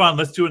 that was fun.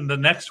 Let's do it in the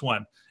next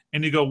one.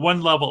 And you go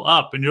one level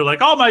up and you're like,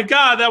 oh my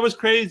God, that was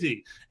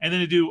crazy. And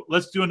then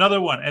let's do another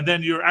one. And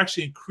then you're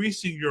actually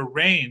increasing your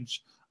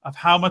range of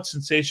how much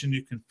sensation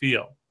you can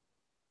feel.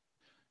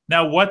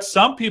 Now, what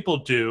some people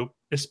do,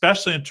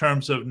 especially in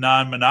terms of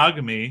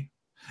non-monogamy,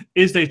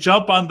 is they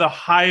jump on the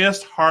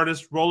highest,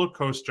 hardest roller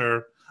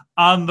coaster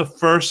on the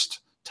first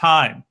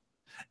time.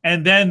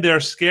 And then they're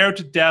scared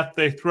to death,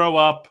 they throw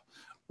up,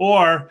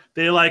 or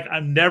they're like,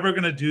 I'm never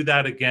going to do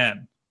that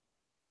again.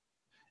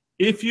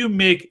 If you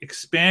make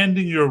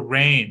expanding your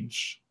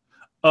range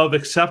of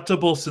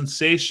acceptable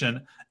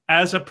sensation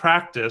as a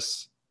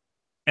practice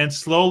and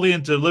slowly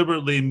and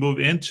deliberately move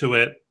into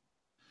it,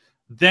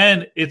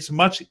 then it's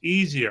much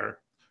easier.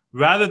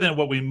 Rather than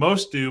what we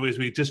most do is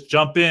we just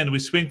jump in, we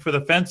swing for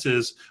the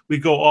fences, we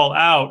go all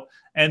out,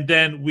 and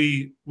then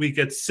we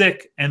get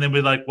sick, and then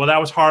we're like, well, that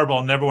was horrible,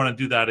 I'll never want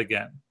to do that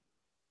again.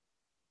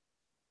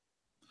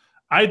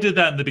 I did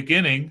that in the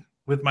beginning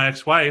with my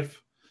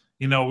ex-wife.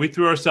 We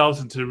threw ourselves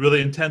into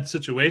really intense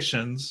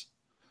situations,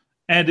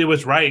 and it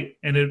was right,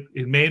 and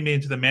it made me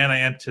into the man I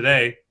am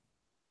today.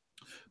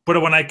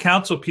 But when I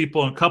counsel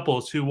people and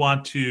couples who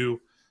want to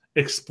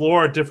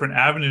explore different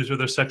avenues of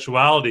their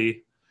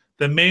sexuality,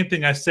 the main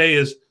thing I say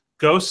is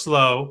go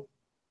slow,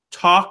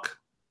 talk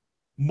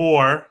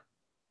more,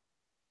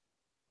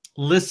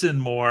 listen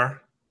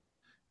more,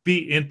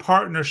 be in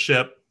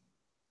partnership,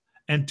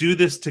 and do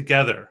this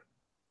together.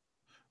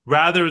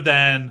 Rather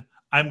than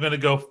I'm going to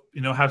go,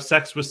 have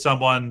sex with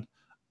someone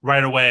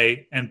right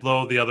away and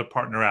blow the other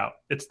partner out.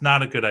 It's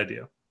not a good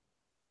idea.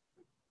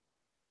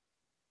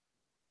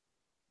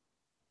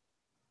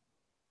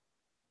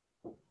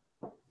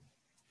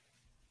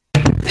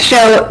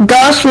 So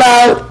go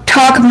slow,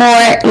 talk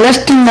more,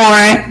 listen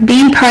more,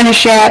 be in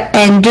partnership,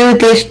 and do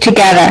this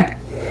together.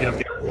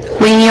 Yep.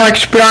 When you're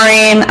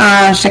exploring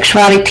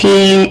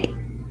sexuality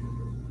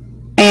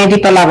at a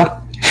deeper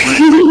level.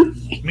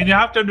 You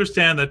have to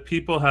understand that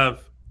people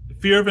have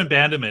fear of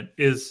abandonment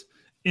is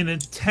an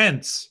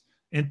intense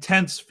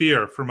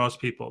fear for most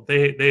people.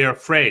 They are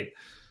afraid.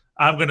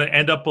 I'm going to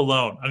end up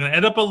alone. I'm going to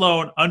end up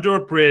alone under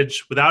a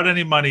bridge without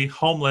any money,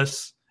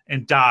 homeless,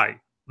 and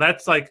die.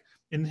 That's like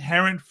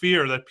inherent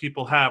fear that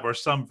people have, or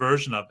some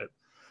version of it.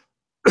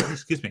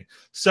 Excuse me.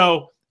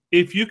 So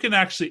if you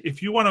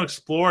want to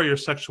explore your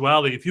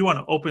sexuality, if you want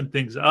to open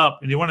things up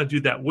and you want to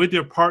do that with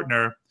your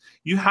partner,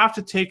 you have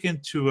to take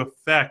into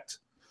effect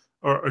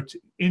or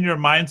in your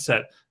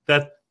mindset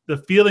that the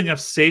feeling of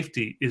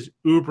safety is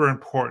uber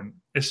important,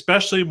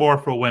 especially more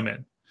for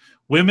women.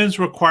 Women's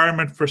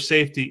requirement for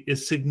safety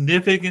is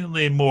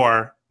significantly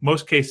more,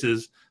 most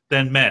cases,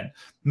 than men.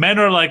 Men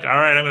are like, all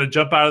right, I'm going to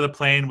jump out of the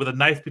plane with a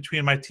knife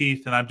between my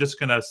teeth and I'm just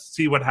going to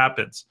see what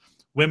happens.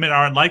 Women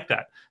aren't like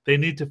that. They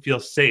need to feel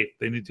safe.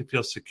 They need to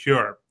feel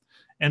secure.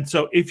 And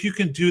so if you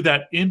can do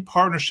that in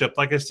partnership,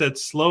 like I said,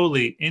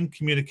 slowly in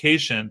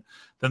communication,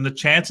 then the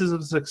chances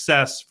of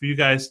success for you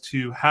guys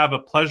to have a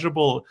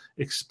pleasurable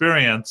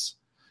experience,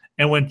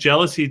 and when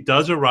jealousy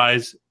does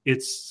arise,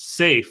 it's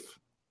safe,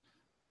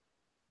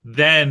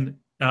 then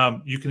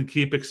you can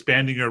keep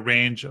expanding your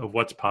range of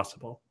what's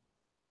possible.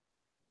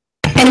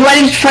 And what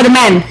is it for the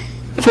men?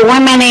 For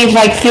women, it's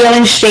like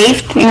feeling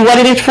safe, and what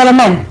is it for the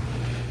men?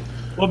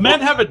 Well,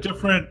 men have a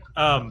different,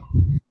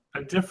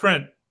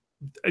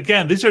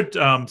 again, these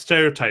are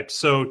stereotypes.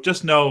 So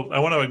just know, I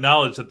want to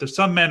acknowledge that there's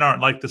some men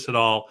aren't like this at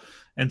all,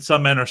 and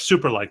some men are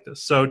super like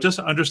this. So just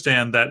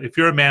understand that if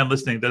you're a man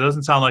listening, that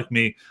doesn't sound like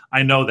me.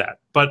 I know that.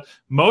 But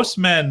most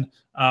men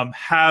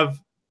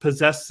have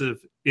possession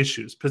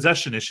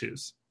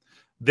issues.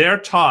 They're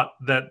taught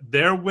that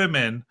their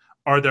women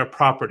are their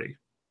property,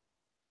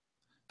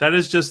 That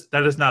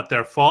is not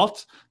their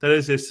fault. That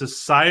is a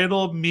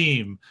societal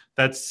meme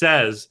that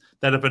says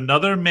that if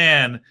another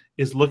man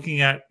is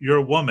looking at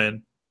your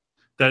woman,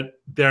 that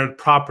they're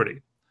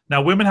property.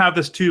 Now, women have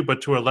this too,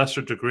 but to a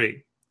lesser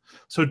degree.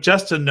 So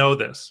just to know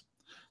this.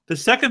 The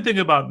second thing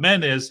about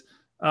men is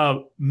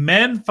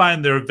men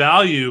find their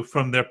value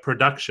from their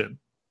production.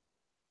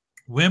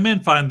 Women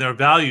find their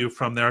value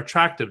from their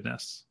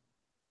attractiveness.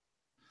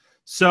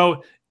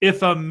 So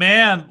if a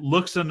man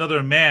looks at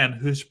another man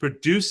who's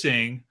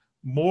producing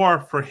more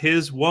for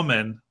his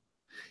woman,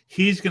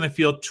 he's going to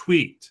feel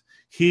tweaked.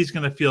 He's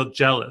going to feel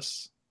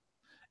jealous.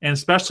 And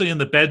especially in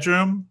the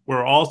bedroom,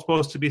 we're all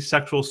supposed to be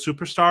sexual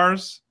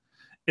superstars.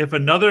 If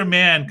another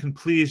man can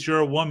please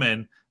your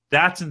woman,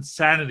 that's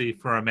insanity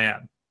for a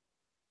man.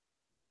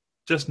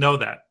 Just know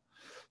that.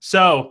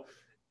 So,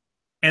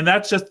 and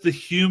that's just the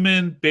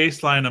human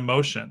baseline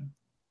emotion.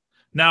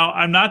 Now,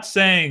 I'm not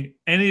saying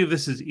any of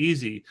this is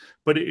easy,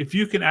 but if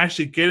you can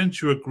actually get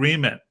into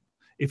agreement,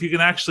 if you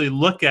can actually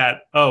look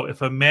at,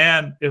 if a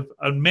man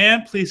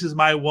pleases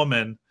my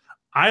woman,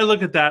 I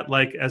look at that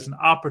like as an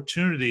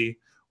opportunity,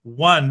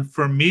 one,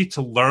 for me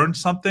to learn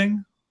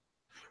something,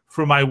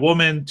 for my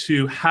woman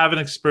to have an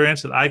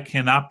experience that I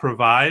cannot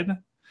provide,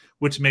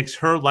 which makes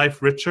her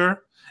life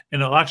richer,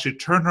 and it'll actually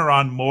turn her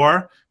on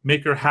more,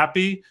 make her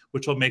happy,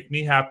 which will make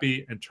me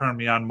happy and turn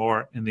me on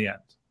more in the end.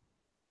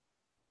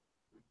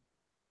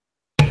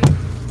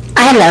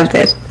 I love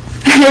this.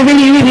 I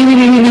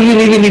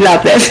really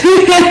love this.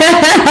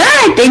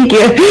 Thank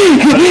you.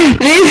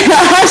 This is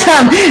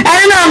awesome. I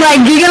don't know, I'm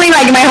like giggling,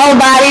 like my whole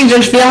body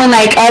just feeling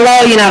like,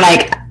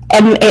 like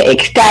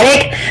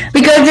ecstatic,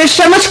 because there's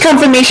so much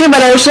confirmation,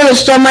 but also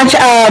there's so much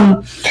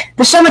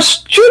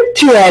truth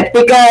to it,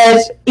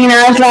 because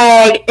it's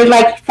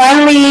like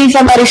finally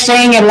somebody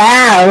saying it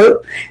loud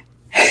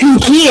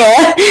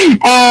here,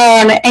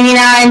 and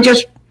I'm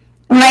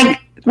like,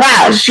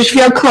 wow, it just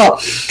feel cool.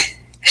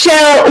 So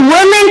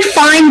women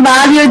find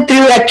value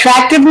through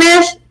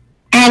attractiveness,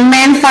 and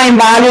men find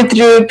value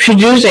through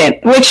producing,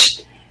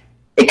 which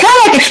it kind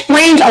of like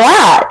explains a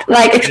lot. A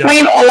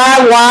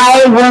lot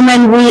why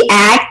women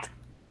react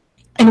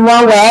in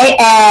one way,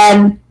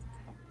 and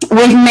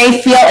we may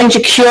feel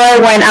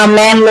insecure when a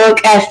man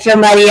look at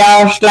somebody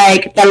else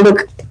like that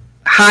look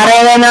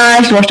hotter than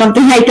us or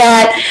something like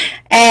that.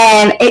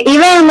 And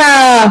even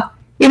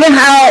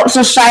how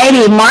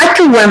society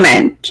markets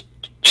women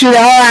to the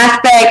whole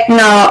aspect,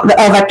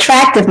 of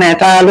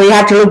attractiveness. You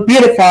have to look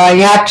beautiful.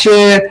 You have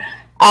to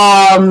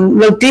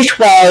look this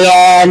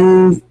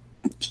way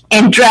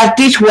and dress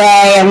this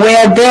way and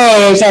wear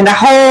this, and the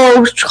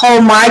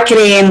whole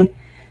marketing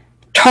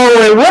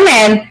toward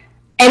women.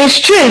 And it's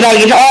true, like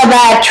it's all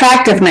about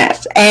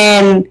attractiveness,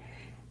 and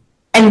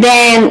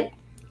then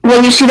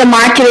when you see the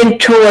marketing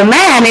toward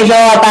men, it's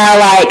all about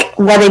like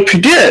what they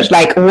produce,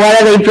 like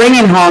what are they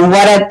bringing home,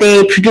 what are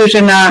they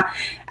producing, and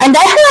that's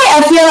why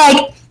I feel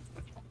like.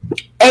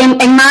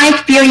 In my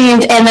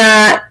experience, and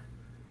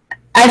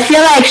I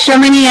feel like so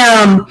many,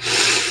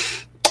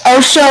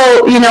 also,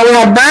 we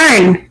have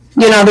burned,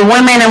 the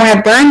women, and we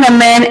have burned the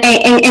men,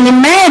 and the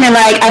men, and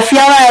like, I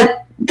feel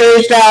like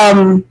there's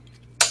a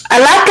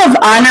lack of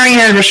honoring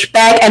and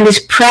respect, and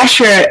this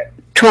pressure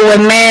toward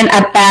men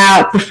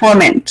about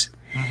performance,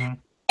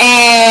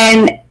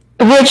 and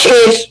which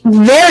is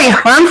very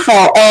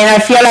harmful, and I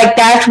feel like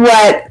that's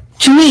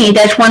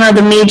one of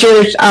the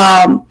major,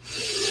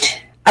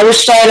 I would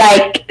say,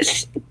 like,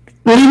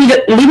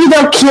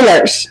 libido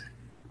killers,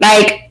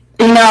 like,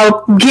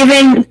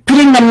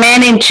 putting the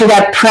man into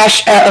that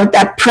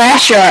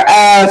pressure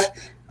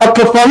of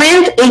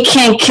performance. It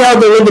can kill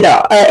the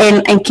libido,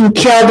 and can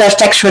kill the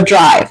sexual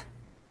drive.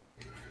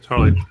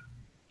 Totally.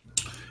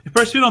 If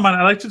first you don't mind,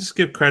 I'd like to just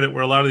give credit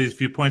where a lot of these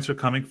viewpoints are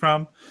coming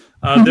from.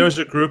 There's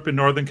a group in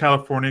Northern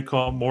California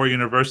called Moore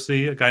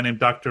University. A guy named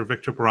Dr.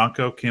 Victor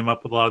Barranco came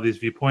up with a lot of these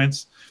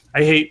viewpoints.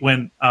 I hate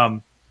when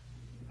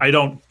I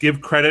don't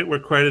give credit where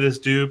credit is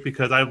due,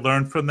 because I've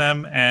learned from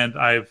them, and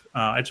I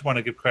just want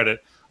to give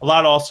credit. A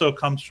lot also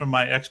comes from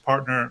my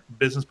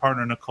business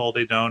partner, Nicole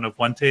Daydone of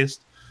One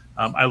Taste.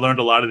 I learned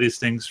a lot of these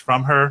things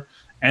from her,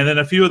 and then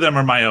a few of them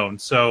are my own.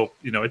 So,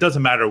 it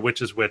doesn't matter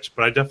which is which,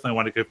 but I definitely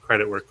want to give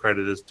credit where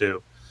credit is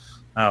due.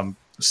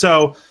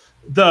 So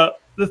the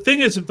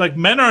thing is, like,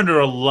 men are under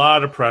a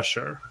lot of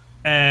pressure,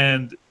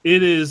 and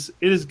it is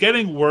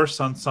getting worse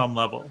on some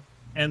level.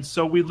 And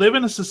so we live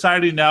in a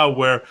society now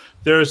where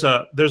there's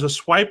a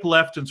swipe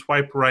left and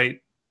swipe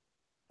right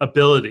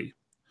ability.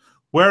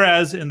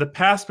 Whereas in the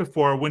past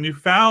before, when you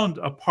found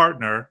a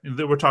partner, and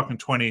we're talking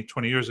 20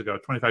 years ago,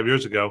 25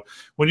 years ago,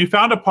 when you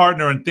found a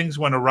partner and things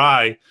went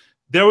awry,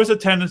 there was a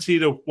tendency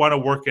to want to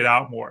work it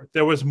out more.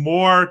 There was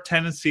more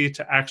tendency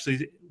to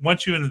actually,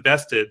 once you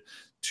invested,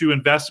 to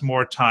invest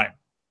more time.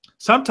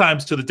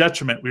 Sometimes to the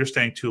detriment, we were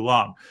staying too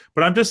long.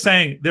 But I'm just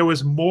saying there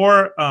was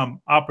more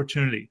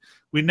opportunity.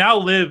 We now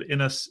live in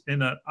a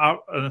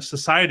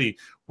society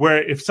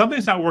where if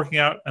something's not working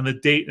out on the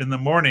date in the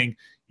morning,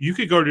 you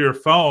could go to your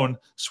phone,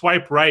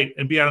 swipe right,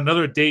 and be on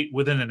another date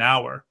within an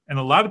hour. And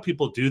a lot of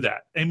people do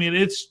that. I mean,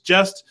 it's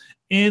just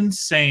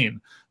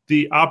insane.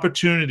 the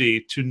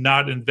opportunity to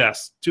not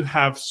invest, to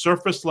have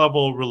surface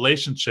level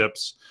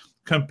relationships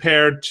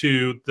compared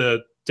to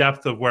the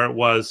depth of where it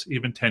was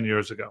even 10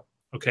 years ago.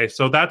 Okay,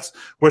 so that's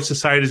where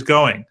society is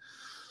going.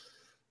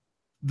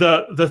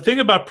 The thing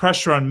about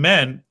pressure on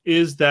men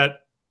is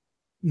that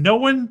no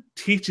one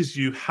teaches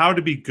you how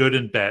to be good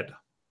in bed.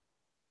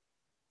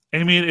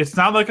 I mean, it's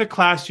not like a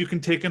class you can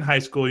take in high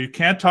school. You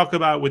can't talk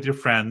about it with your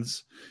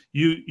friends.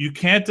 You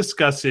can't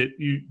discuss it.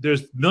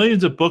 There's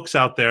millions of books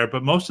out there,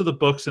 but most of the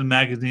books and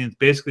magazines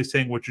basically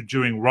saying what you're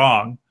doing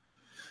wrong.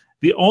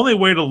 The only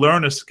way to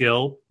learn a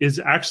skill is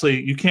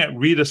actually, you can't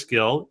read a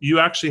skill. You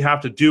actually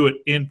have to do it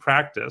in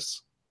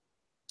practice.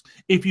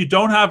 If you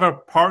don't have a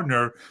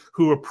partner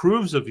who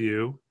approves of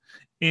you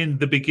in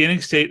the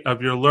beginning state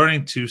of your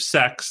learning to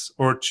sex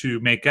or to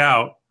make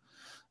out,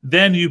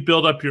 then you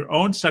build up your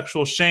own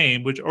sexual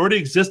shame, which already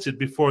existed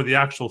before the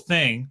actual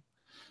thing.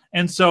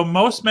 And so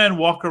most men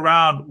walk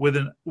around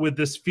with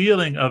this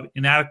feeling of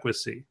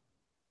inadequacy.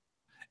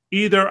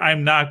 Either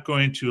I'm not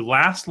going to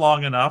last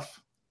long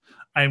enough,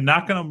 I'm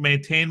not going to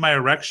maintain my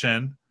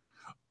erection,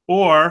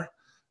 or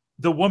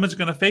the woman's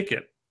going to fake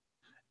it.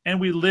 And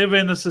we live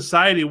in a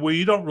society where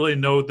you don't really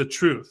know the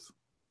truth.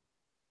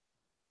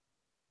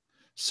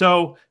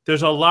 So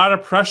there's a lot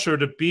of pressure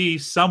to be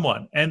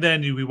someone. And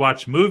then we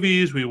watch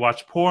movies, we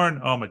watch porn.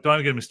 Oh my,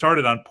 don't get me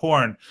started on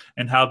porn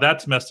and how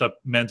that's messed up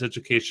men's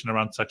education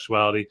around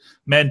sexuality.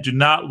 Men do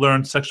not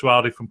learn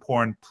sexuality from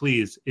porn,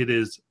 please. It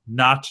is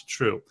not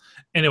true.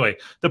 Anyway,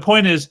 the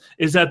point is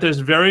that there's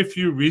very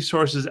few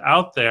resources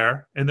out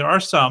there, and there are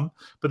some,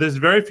 but there's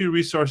very few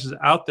resources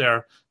out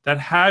there that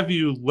have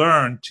you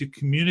learn to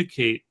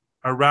communicate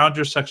around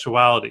your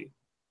sexuality.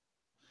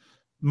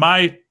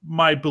 My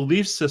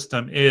belief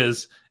system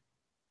is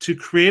to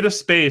create a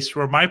space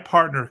where my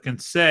partner can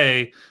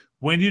say,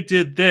 when you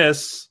did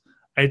this,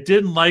 I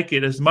didn't like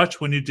it as much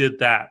when you did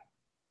that.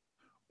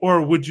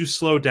 Or would you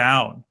slow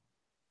down?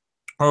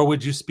 Or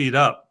would you speed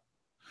up?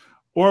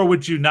 Or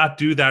would you not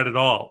do that at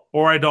all?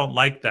 Or I don't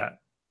like that.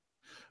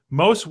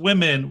 Most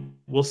women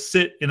will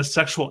sit in a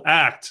sexual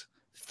act,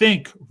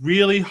 think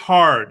really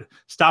hard.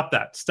 Stop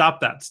that,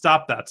 stop that,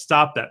 stop that,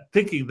 stop that.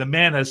 Thinking the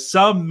man has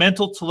some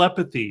mental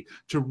telepathy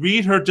to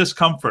read her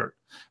discomfort.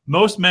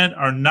 Most men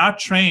are not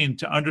trained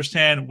to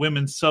understand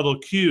women's subtle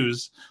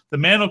cues. The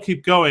man will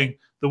keep going.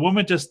 The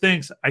woman just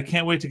thinks, I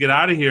can't wait to get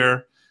out of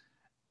here,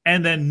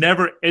 and then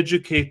never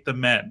educate the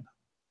men,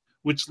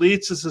 which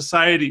leads to a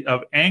society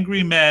of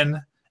angry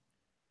women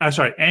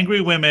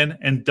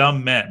and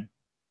dumb men.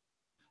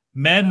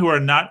 Men who are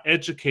not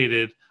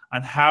educated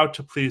on how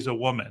to please a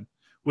woman,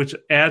 which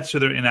adds to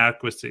their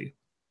inadequacy.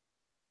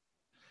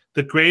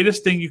 The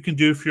greatest thing you can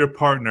do for your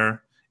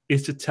partner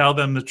is to tell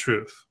them the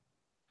truth.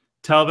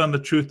 Tell them the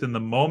truth in the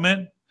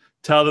moment,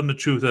 tell them the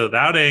truth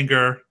without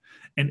anger,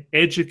 and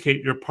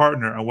educate your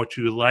partner on what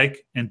you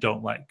like and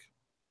don't like.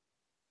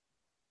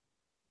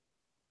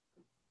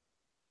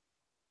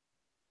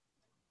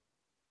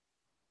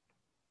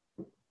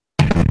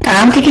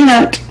 I'm taking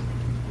note.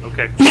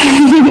 Okay.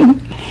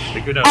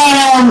 Take your note.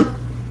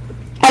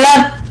 I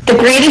love the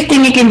greatest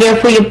thing you can do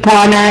for your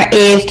partner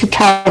is to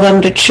tell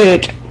them the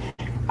truth.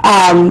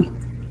 And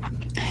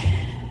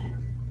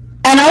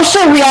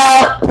also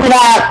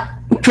without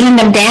putting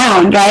them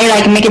down, right?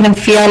 Like making them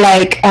feel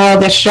like, oh,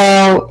 they're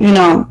so, And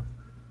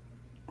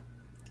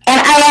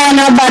I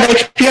know about the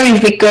experience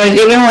because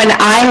even when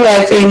I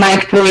was in my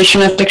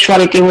exploration of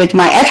sexuality with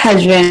my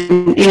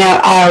ex-husband,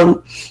 I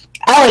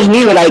always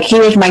knew like he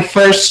was my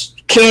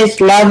first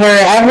kiss, lover,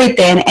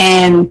 everything.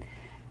 And,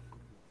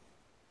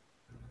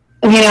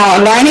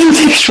 learning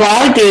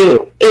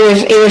sexuality,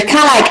 it was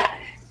kind of like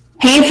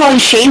painful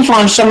and shameful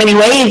in so many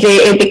ways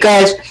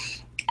because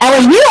I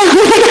was new. I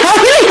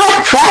really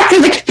had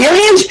practice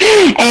experience,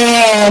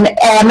 and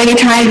many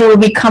times it would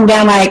be come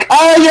down like,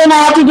 oh, you don't know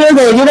how to do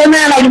this, you don't know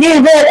how to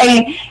do this,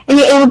 and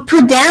it would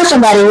put down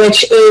somebody,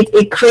 which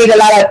it created a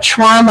lot of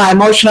trauma,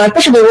 emotional,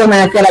 especially women.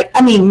 I feel like,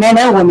 men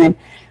and women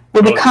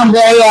will become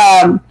very,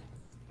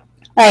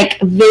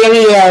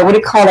 what do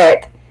you call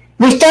it?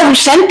 We start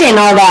resenting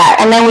all that,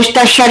 and then we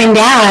start shutting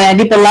down at a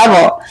deeper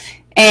level.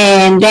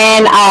 And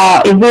then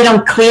if we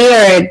don't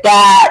clear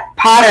that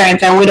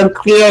patterns and we don't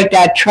clear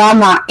that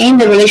trauma in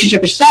the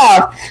relationship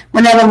itself,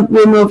 whenever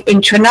we move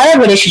into another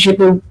relationship,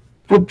 we'll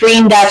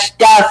bring that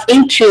stuff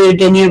into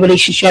the new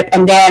relationship,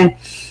 and then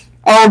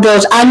all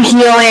those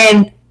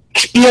unhealing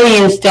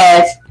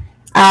experiences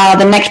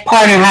the next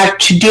partner has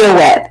to deal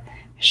with.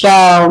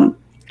 So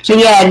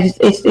yeah,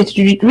 it's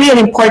really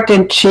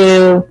important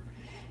to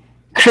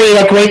create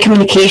a great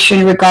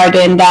communication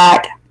regarding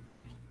that.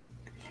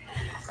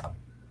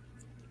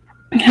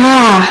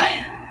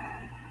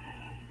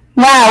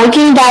 Wow, we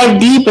can dive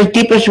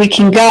deep as we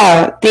can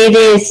go.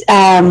 This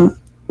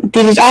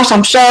is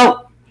awesome.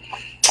 So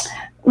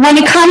when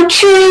it comes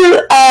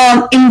to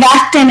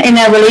investing in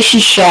a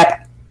relationship,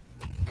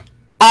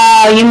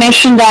 you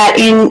mentioned that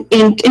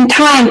in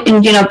time,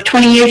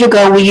 20 years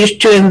ago, we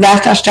used to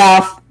invest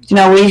ourselves.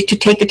 We used to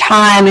take the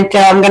time and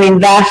say, I'm going to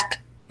invest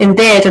in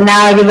this, and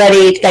now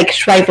everybody's like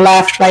swipe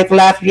left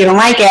if you don't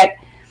like it.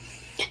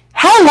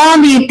 how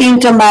long do you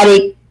think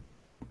somebody,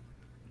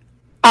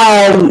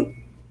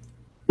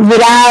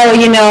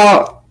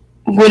 without,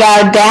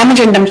 without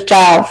damaging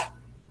themselves,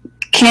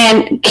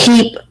 can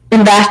keep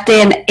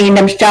investing in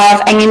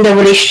themselves and in the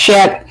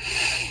relationship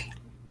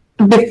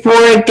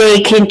before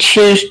they can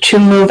choose to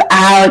move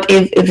out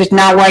if it's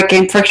not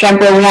working? For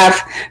example, we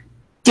have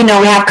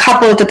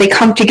couples that they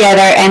come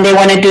together and they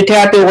want to do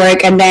therapy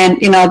work, and then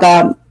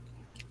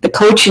the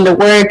coaching, the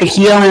work, the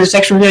healing, the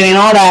sexual healing, and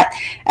all that,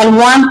 and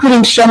one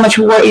putting so much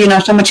work,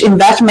 so much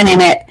investment in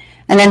it,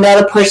 and then the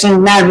other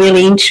person not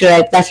really into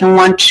it, doesn't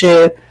want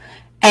to.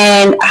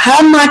 And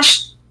how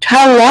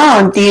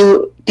long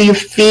do you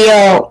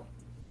feel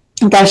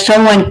that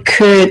someone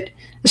could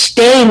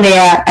stay in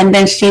there and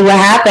then see what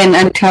happens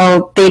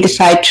until they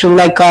decide to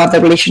let go of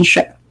the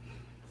relationship?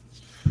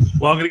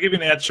 Well, I'm going to give you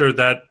an answer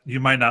that you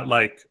might not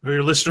like, or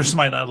your listeners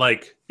might not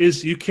like,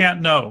 is you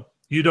can't know.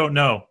 You don't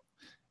know.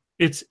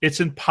 It's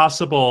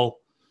impossible.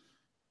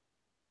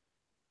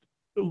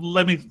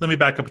 Let me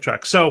back up a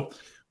track. So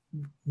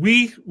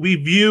we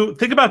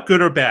think about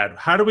good or bad.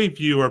 How do we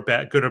view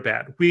good or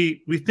bad?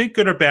 We think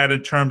good or bad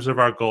in terms of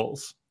our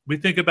goals. We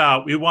think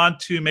about, we want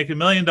to make $1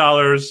 million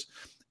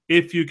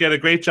if you get a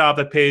great job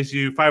that pays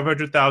you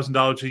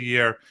 $500,000 a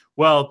year.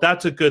 Well,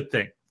 that's a good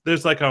thing.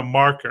 There's like a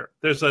marker.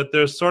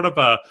 There's sort of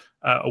a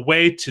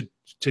way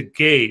to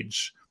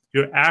gauge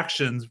your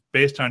actions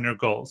based on your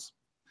goals.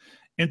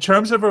 In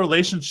terms of a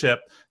relationship,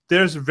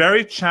 there's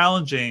very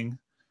challenging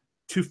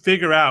to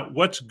figure out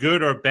what's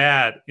good or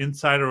bad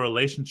inside a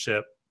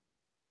relationship.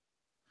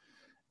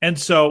 And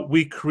so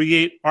we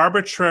create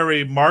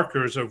arbitrary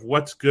markers of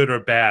what's good or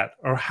bad,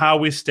 or how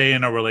we stay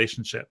in a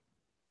relationship.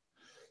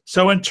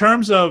 So in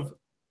terms of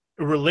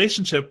a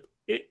relationship,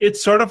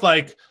 it's sort of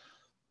like,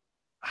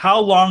 how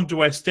long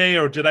do I stay,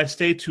 or did I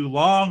stay too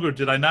long, or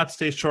did I not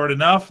stay short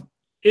enough?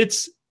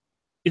 It's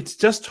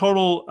just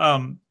total,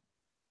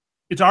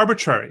 it's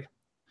arbitrary.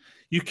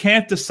 You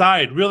can't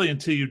decide really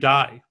until you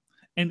die.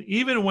 And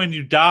even when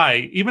you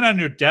die, even on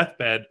your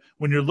deathbed,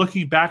 when you're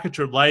looking back at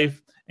your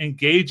life and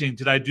gauging,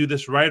 did I do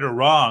this right or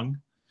wrong?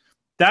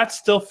 That's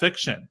still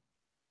fiction.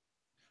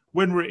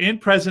 When we're in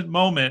present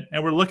moment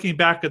and we're looking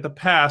back at the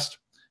past,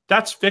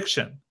 that's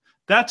fiction.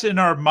 That's in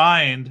our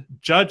mind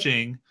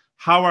judging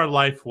how our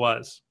life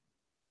was.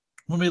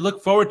 When we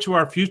look forward to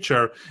our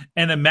future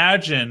and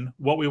imagine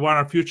what we want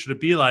our future to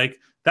be like,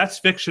 that's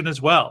fiction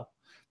as well.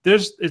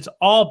 It's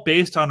all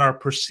based on our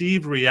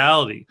perceived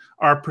reality,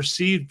 our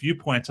perceived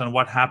viewpoints on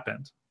what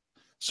happened.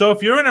 So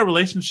if you're in a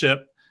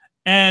relationship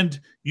and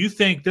you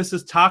think this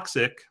is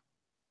toxic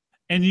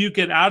and you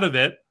get out of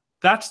it,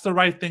 that's the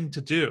right thing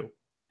to do.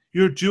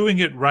 You're doing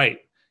it right.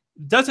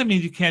 It doesn't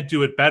mean you can't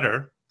do it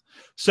better.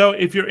 So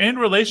if you're in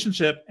a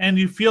relationship and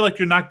you feel like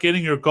you're not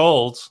getting your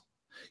goals,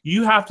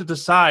 you have to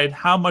decide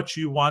how much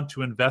you want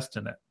to invest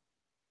in it.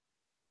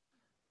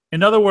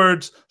 In other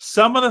words,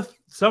 some of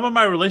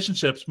my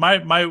relationships,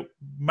 my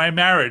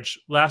marriage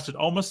lasted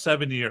almost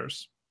 7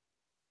 years.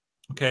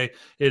 Okay,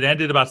 it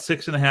ended about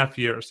 6.5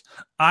 years.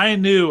 I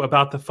knew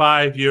about the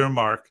 5-year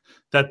mark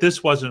that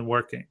this wasn't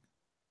working.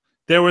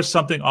 There was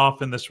something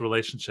off in this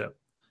relationship.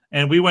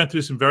 And we went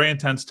through some very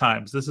intense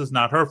times. This is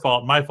not her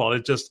fault, my fault.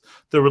 It's just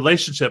the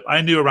relationship.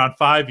 I knew around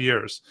 5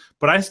 years,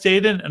 but I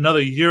stayed in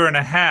another 1.5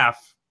 years.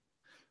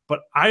 But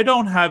I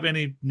don't have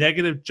any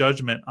negative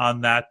judgment on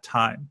that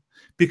time,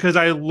 because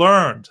I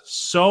learned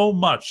so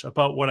much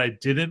about what I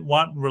didn't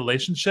want in a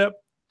relationship.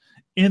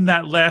 In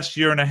that last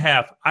 1.5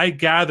 years, I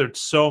gathered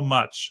so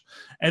much.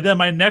 And then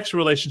my next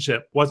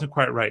relationship wasn't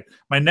quite right.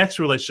 My next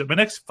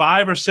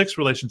 5 or 6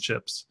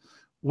 relationships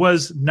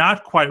was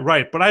not quite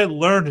right. But I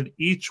learned in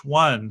each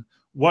one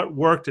what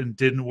worked and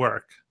didn't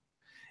work.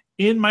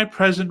 In my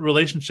present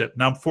relationship,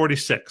 now I'm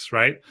 46,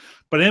 right?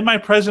 But in my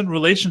present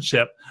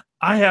relationship,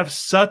 I have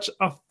such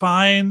a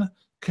fine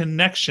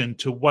connection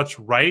to what's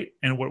right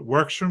and what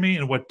works for me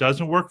and what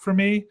doesn't work for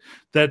me,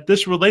 that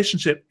this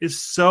relationship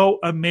is so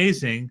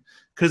amazing,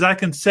 because I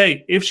can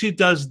say, if she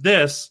does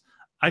this,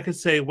 I could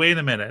say, wait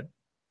a minute,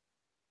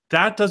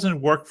 that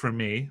doesn't work for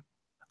me.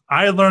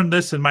 I learned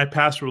this in my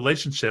past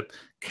relationship.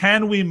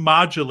 Can we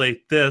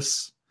modulate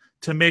this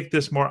to make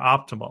this more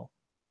optimal?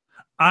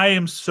 I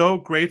am so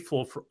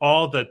grateful for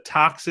all the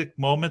toxic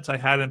moments I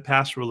had in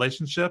past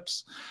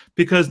relationships,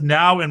 because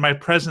now in my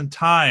present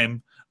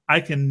time, I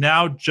can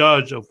now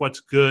judge of what's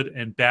good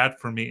and bad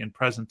for me in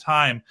present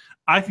time.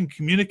 I can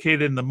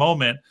communicate in the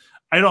moment.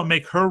 I don't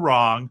make her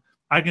wrong.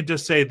 I can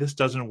just say, this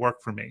doesn't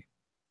work for me.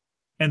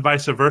 And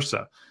vice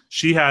versa.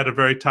 She had a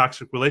very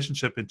toxic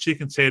relationship and she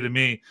can say to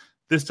me,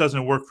 this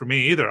doesn't work for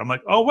me either. I'm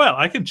like, oh, well,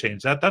 I can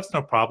change that. That's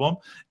no problem.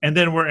 And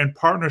then we're in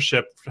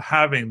partnership for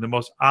having the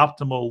most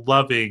optimal,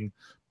 loving,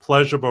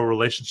 pleasurable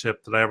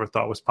relationship that I ever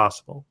thought was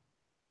possible.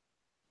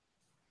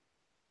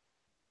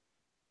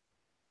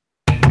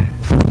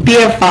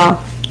 Beautiful.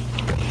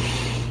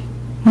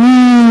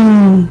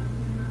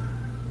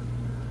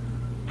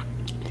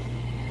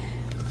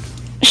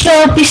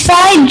 So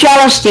beside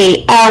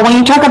jealousy, when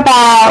you talk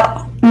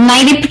about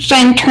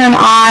 90% turn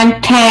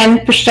on,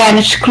 10%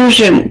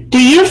 exclusion. Do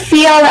you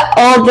feel that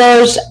all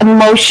those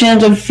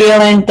emotions and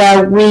feelings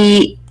that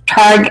we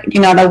target,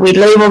 that we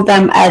label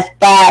them as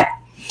bad,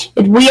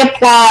 if we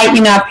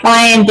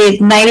applying this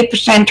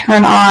 90%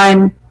 turn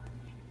on,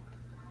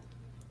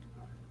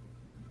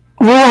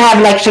 we'll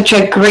have like such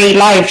a great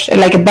life,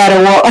 like a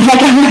better world.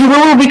 Like we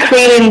will be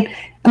creating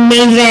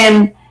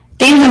amazing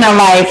things in our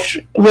life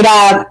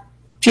without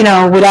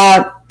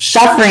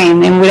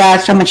suffering and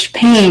without so much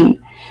pain.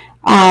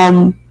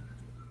 What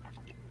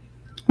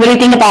do you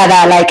think about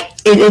that? Like,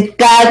 is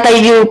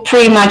that you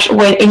pretty much,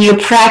 in your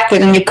practice,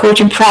 in your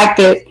coaching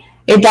practice,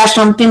 is that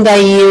something that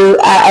you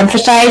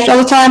emphasize all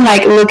the time?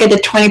 Like, look at the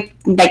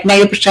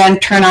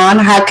 90% turn on.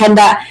 How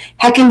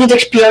can this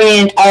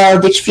experience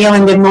or this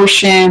feeling, the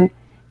emotion,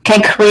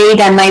 can create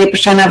that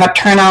 90% of a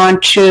turn on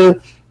to,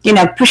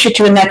 push it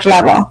to the next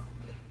level?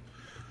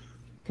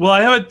 Well,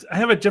 I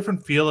have a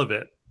different feel of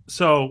it.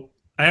 So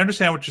I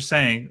understand what you're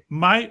saying.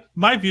 My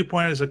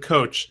viewpoint as a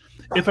coach,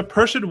 if a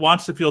person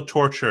wants to feel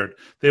tortured,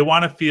 they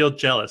want to feel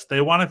jealous, they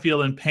want to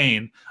feel in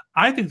pain,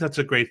 I think that's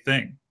a great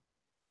thing.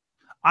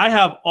 I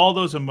have all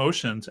those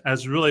emotions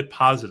as really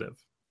positive.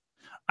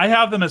 I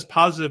have them as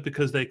positive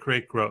because they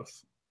create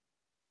growth.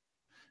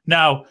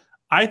 Now,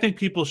 I think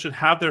people should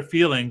have their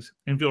feelings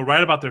and feel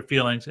right about their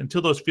feelings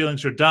until those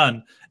feelings are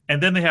done,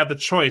 and then they have the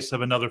choice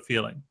of another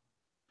feeling.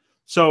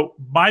 So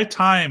my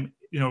time,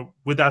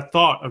 with that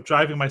thought of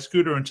driving my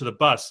scooter into the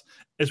bus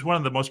is one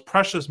of the most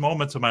precious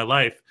moments of my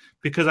life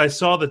because I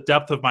saw the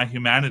depth of my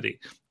humanity.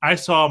 I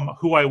saw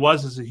who I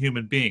was as a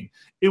human being.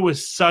 It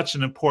was such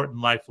an important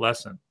life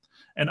lesson.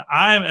 And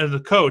as a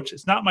coach,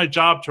 it's not my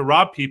job to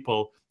rob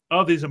people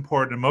of these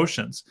important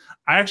emotions.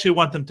 I actually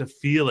want them to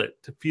feel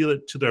it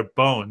to their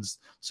bones,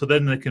 so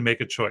then they can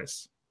make a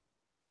choice.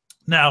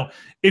 Now,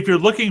 if you're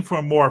looking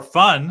for more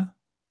fun,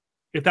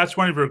 if that's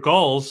one of your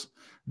goals,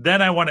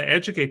 then I want to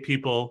educate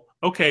people,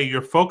 okay,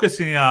 you're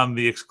focusing on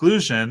the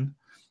exclusion.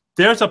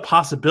 There's a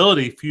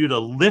possibility for you to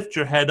lift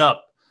your head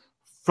up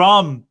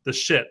from the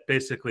shit,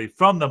 basically,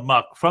 from the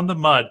muck, from the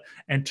mud,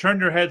 and turn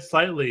your head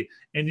slightly,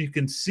 and you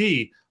can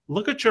see,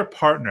 look at your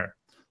partner.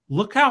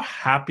 Look how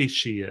happy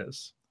she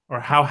is, or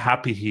how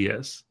happy he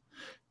is.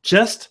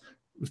 Just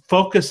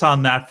focus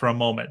on that for a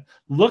moment.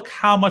 Look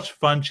how much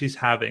fun she's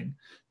having.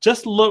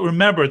 Just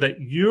remember that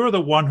you're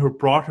the one who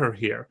brought her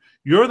here.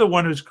 You're the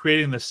one who's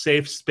creating the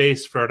safe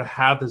space for her to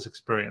have this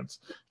experience.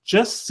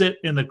 Just sit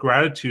in the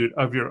gratitude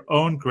of your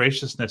own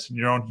graciousness and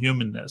your own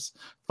humanness.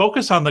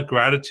 Focus on the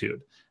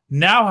gratitude.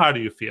 Now, how do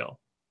you feel?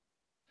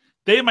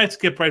 They might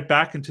skip right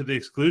back into the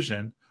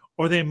exclusion,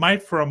 or they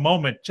might for a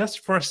moment, just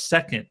for a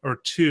second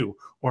or 2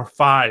 or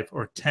 5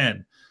 or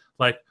 10,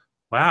 like,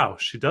 wow,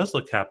 she does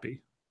look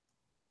happy.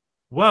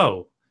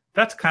 Whoa,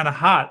 that's kind of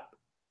hot.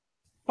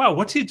 Wow,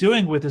 what's he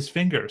doing with his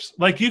fingers?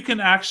 Like, you can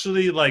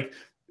actually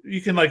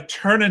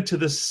turn into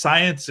this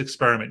science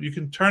experiment. You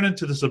can turn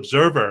into this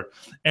observer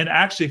and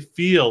actually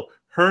feel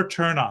her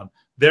turn on,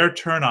 their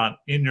turn on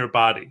in your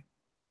body.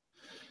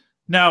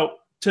 Now,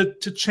 to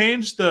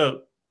change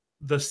the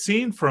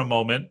scene for a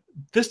moment,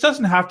 this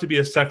doesn't have to be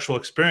a sexual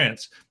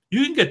experience.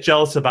 You can get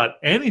jealous about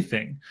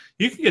anything.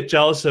 You can get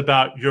jealous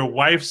about your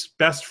wife's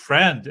best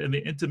friend and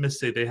the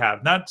intimacy they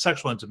have, not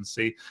sexual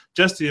intimacy,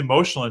 just the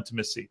emotional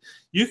intimacy.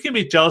 You can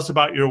be jealous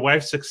about your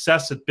wife's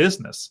success at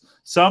business.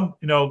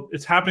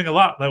 It's happening a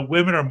lot. Like,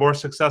 women are more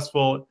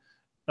successful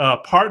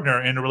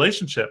partner in a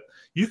relationship.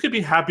 You could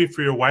be happy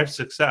for your wife's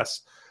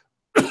success.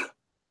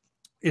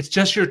 It's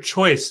just your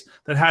choice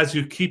that has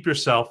you keep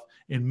yourself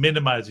in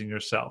minimizing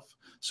yourself.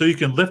 So you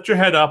can lift your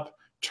head up,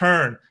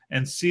 turn,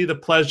 and see the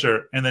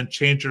pleasure, and then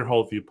change your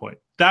whole viewpoint.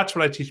 That's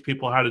what I teach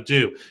people how to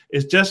do,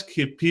 is just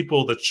give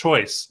people the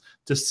choice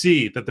to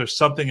see that there's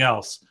something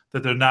else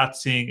that they're not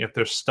seeing if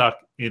they're stuck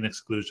in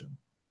exclusion.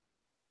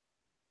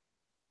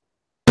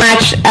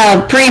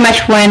 Pretty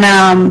much when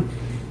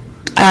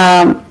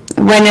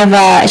one of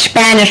a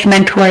Spanish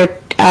mentor,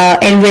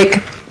 Enrique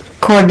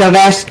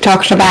Cordovez,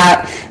 talks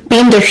about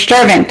being the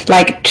servant,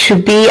 like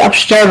to be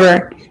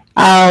observer,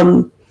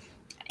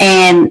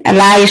 and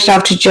allow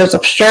yourself to just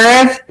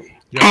observe.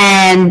 Yep.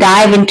 And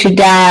dive into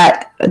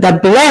the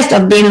bliss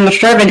of being a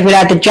servant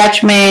without the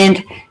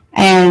judgment,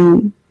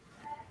 and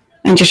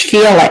just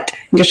feel it.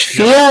 Just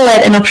feel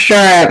it and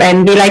observe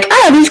and be like,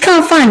 oh, this is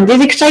kind of fun. This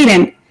is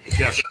exciting.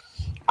 Yes.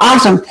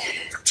 Awesome.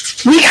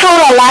 We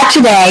covered a lot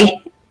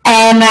today,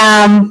 and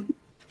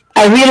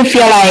I really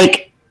feel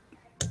like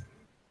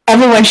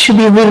everyone should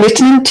be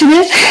re-listening to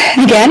this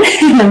again,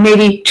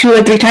 maybe 2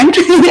 or 3 times,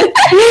 to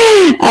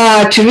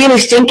really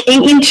sink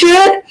into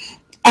it.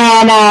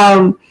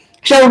 And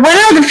so one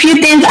of the few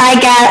things I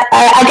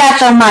got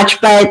so much,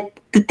 but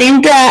the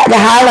thing the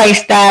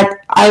highlights that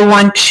I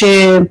want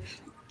to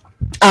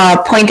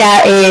point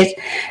out is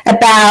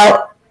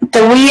about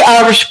that we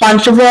are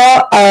responsible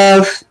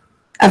of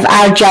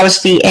our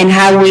jealousy and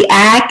how we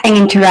act and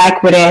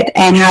interact with it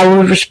and how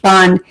we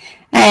respond,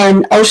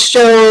 and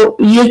also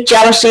use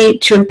jealousy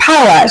to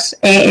empower us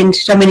in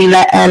so many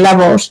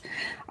levels.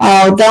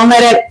 Don't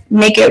let it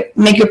make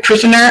you a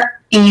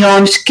prisoner in your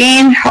own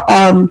skin.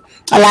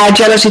 allow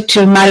jealousy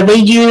to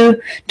motivate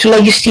you, to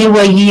let you see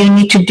what you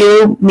need to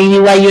do, maybe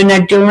what you're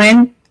not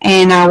doing,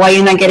 and why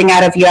you're not getting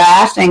out of your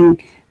ass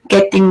and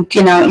getting,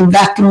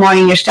 investing more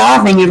in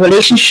yourself and your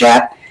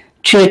relationship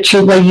to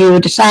achieve what you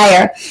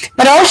desire.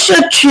 But also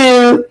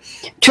to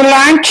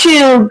learn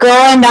to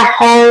go in that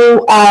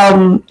whole,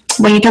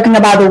 when you're talking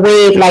about the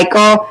wave, like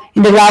go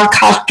in the roller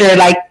coaster,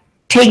 like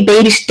take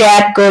baby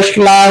step, go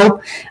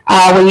slow.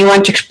 When you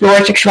want to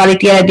explore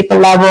sexuality at a deeper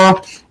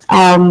level,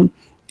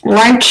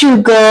 learn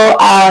to go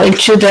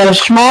into the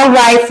small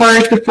ride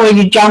first before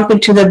you jump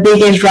into the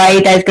biggest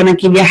ride that's going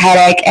to give you a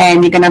headache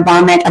and you're going to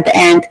vomit at the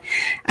end.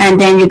 And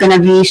then you're going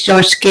to be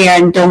so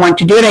scared and don't want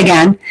to do it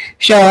again.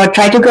 So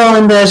try to go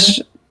in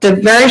the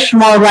very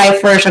small ride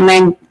first and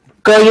then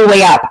go your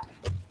way up.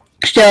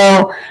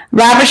 So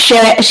Robert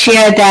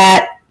shared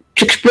that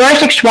to explore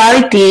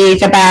sexuality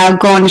is about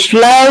going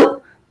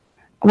slow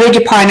with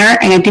your partner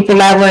in a deeper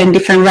level in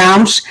different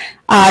realms,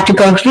 to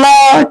go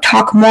slow,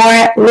 talk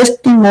more,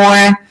 listen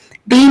more,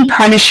 be in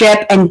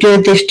partnership, and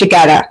do this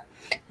together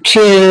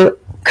to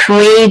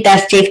create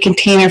that safe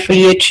container for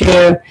you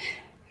to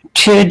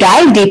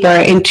dive deeper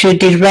into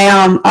this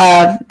realm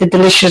of the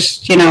delicious,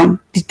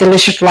 this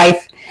delicious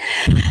life.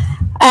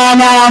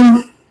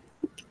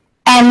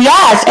 And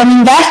yes,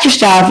 and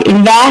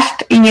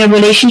invest in your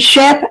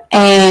relationship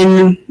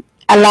and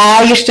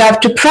allow yourself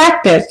to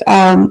practice.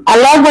 I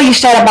love what you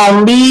said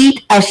about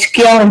lead, a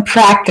skill, and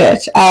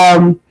practice,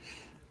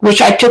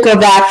 which I took of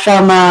that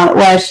from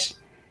was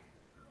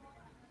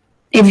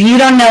if you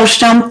don't know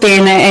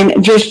something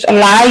and just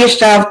allow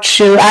yourself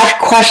to ask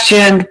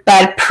questions,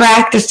 but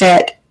practice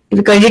it,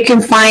 because you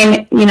can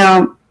find,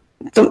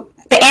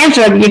 the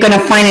answer you're going to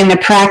find in the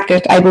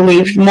practice, I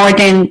believe, more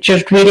than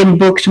just reading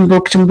books and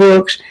books and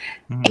books.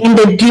 Mm-hmm. In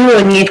the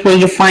doing it where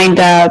you find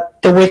the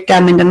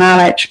wisdom and the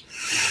knowledge.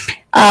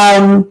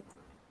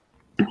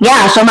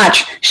 So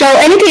much. So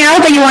anything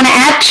else that you want to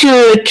add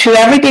to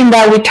everything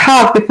that we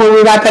talked before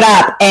we wrap it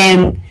up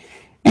and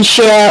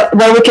share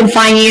where we can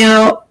find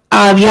you?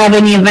 If you have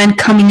any event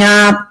coming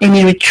up,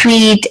 any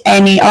retreat,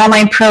 any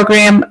online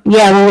program, we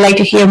would like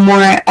to hear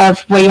more of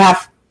what you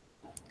have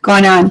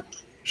going on.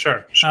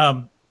 Sure.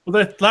 Well,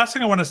 the last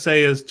thing I want to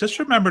say is just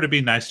remember to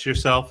be nice to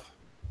yourself.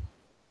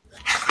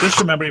 Just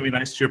remember to be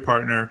nice to your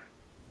partner.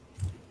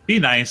 Be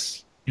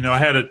nice. I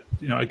had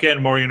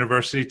again, Moore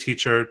University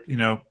teacher,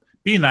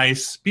 be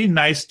nice. Be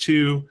nice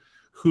to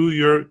who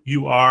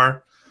you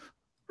are.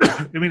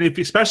 I mean,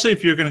 especially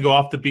if you're going to go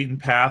off the beaten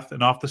path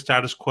and off the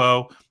status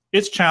quo,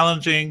 it's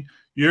challenging.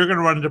 You're going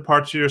to run into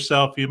parts of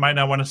yourself you might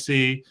not want to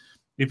see.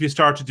 If you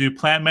start to do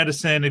plant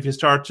medicine, if you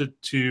start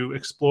to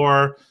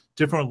explore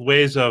different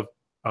ways of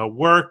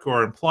work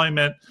or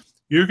employment,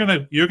 you're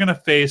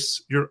gonna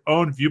face your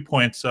own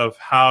viewpoints of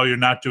how you're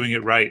not doing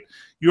it right.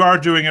 You are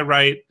doing it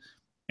right,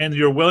 and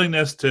your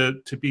willingness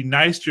to be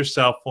nice to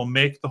yourself will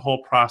make the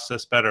whole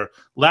process better.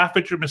 Laugh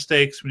at your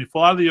mistakes. When you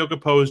fall out of the yoga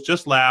pose,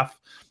 just laugh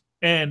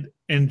and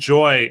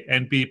enjoy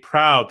and be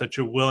proud that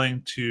you're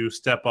willing to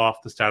step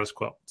off the status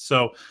quo.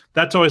 So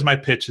that's always my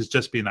pitch, is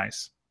just be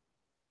nice.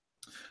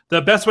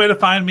 The best way to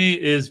find me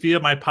is via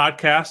my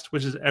podcast,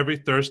 which is every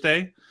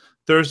Thursday.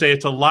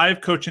 It's a live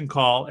coaching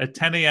call at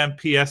 10 a.m.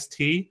 PST.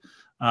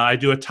 I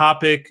do a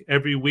topic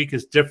every week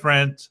is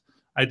different.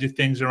 I do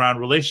things around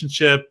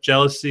relationship,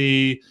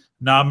 jealousy,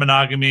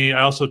 non-monogamy.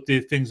 I also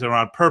do things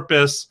around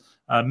purpose,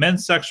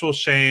 men's sexual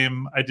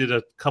shame. I did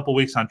a couple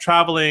weeks on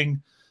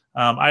traveling.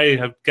 I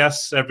have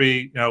guests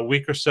every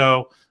week or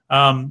so.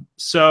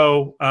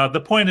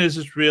 The point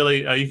is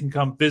really you can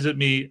come visit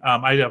me.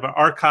 I have an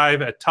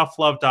archive at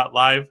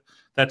toughlove.live.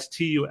 That's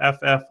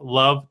TUFF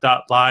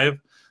love.live.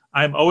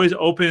 I'm always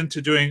open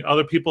to doing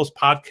other people's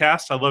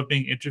podcasts. I love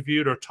being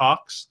interviewed or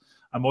talks.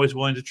 I'm always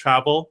willing to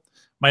travel.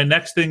 My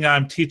next thing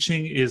I'm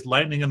teaching is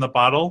Lightning in the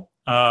Bottle.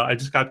 I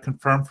just got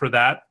confirmed for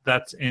that.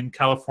 That's in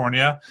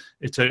California.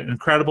 It's an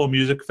incredible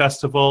music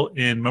festival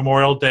in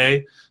Memorial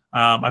Day.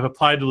 I've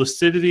applied to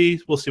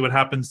Lucidity. We'll see what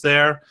happens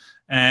there.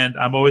 And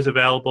I'm always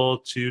available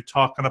to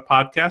talk on a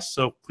podcast.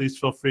 So please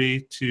feel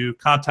free to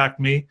contact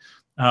me.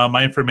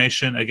 My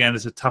information, again,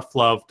 is at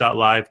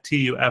toughlove.live,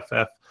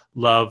 TUFF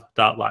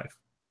love.live.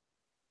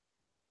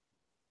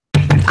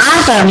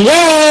 Awesome.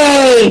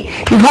 Yay.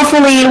 And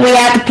hopefully we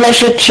have the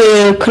pleasure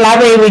to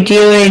collaborate with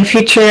you in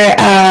future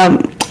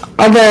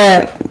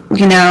other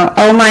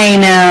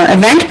online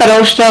events, but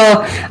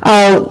also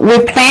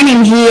we're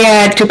planning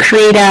here to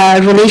create a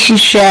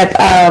relationship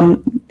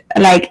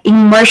like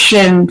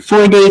immersion,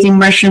 4 days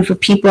immersion for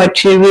people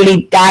to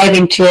really dive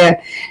into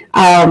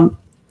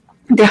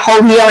the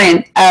whole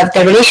healing of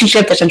the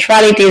relationship, the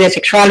sensuality, the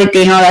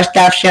sexuality, and all that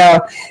stuff. So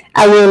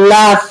I would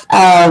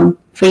love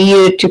for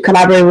you to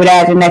collaborate with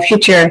us in the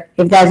future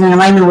if that's in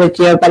alignment with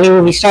you. But it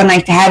would be so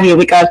nice to have you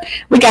because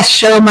we got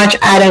so much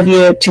out of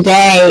you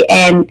today,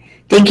 and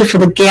thank you for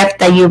the gift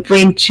that you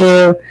bring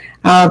to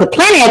the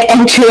planet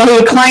and to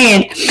your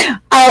client.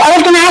 I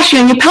was going to ask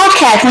you in your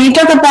podcast, when you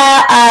talk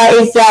about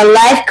is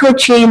life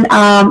coaching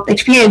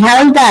experience,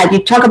 how is that? You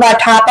talk about a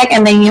topic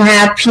and then you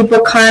have people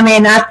come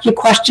and ask you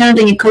questions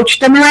and you coach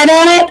them right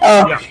on it?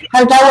 Or how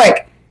does that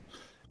work?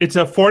 It's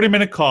a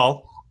 40-minute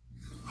call.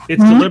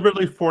 It's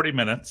deliberately 40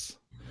 minutes.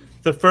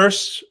 The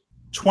first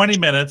 20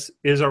 minutes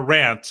is a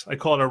rant. I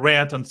call it a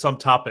rant on some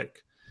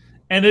topic.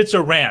 And it's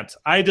a rant.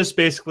 I just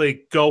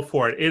basically go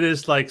for it. It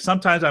is like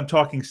sometimes I'm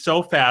talking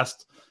so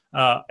fast,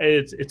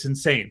 it's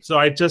insane. So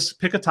I just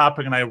pick a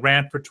topic and I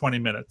rant for 20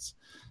 minutes.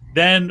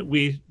 Then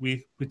we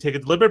take a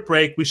deliberate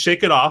break. We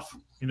shake it off.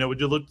 We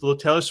do a little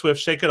Taylor Swift,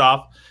 shake it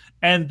off.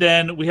 And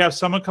then we have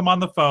someone come on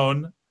the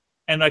phone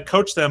and I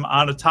coach them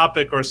on a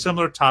topic or a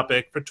similar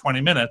topic for 20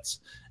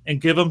 minutes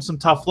and give them some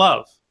tough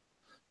love.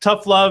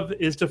 Tough love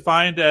is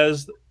defined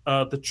as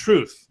the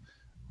truth.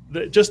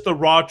 Just the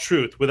raw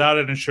truth without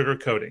any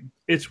sugarcoating.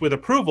 It's with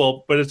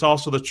approval, but it's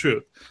also the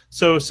truth.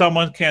 So if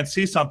someone can't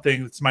see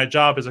something, it's my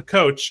job as a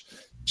coach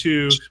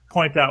to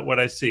point out what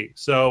I see.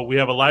 So we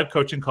have a live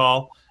coaching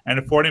call and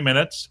in 40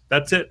 minutes,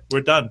 that's it.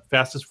 We're done.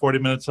 Fastest 40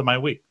 minutes of my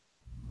week.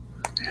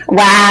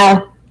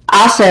 Wow.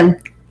 Awesome.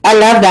 I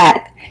love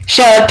that.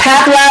 So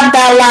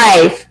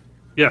topplove.life.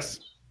 Yes.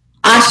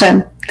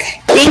 Awesome.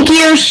 Thank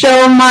you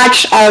so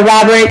much,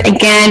 Robert,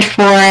 again,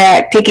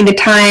 for taking the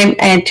time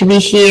and to be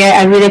here.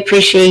 I really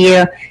appreciate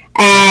you.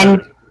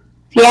 And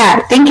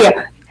yeah, thank you.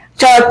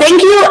 So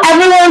thank you,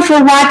 everyone,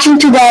 for watching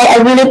today. I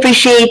really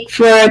appreciate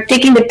for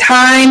taking the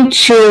time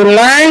to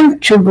learn,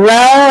 to grow,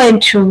 and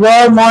to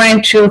roll more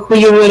into who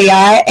you really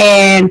are,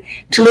 and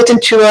to listen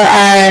to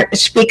our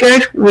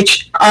speakers,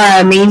 which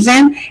are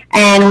amazing.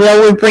 And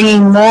we're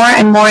bringing more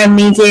and more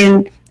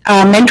amazing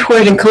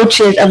mentors and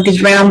coaches of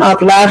this realm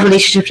of love,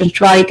 relationships,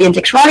 sensuality, and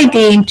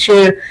sexuality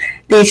into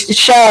this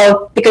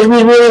show, because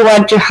we really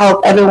want to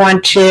help everyone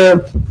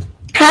to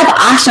have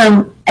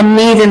awesome,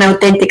 amazing,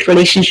 authentic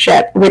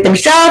relationship with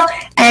themselves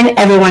and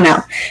everyone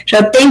else.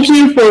 So thank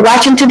you for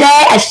watching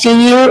today. I'll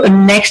see you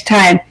next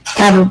time.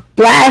 Have a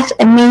blessed,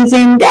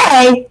 amazing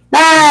day.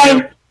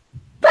 Bye.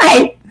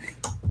 Bye.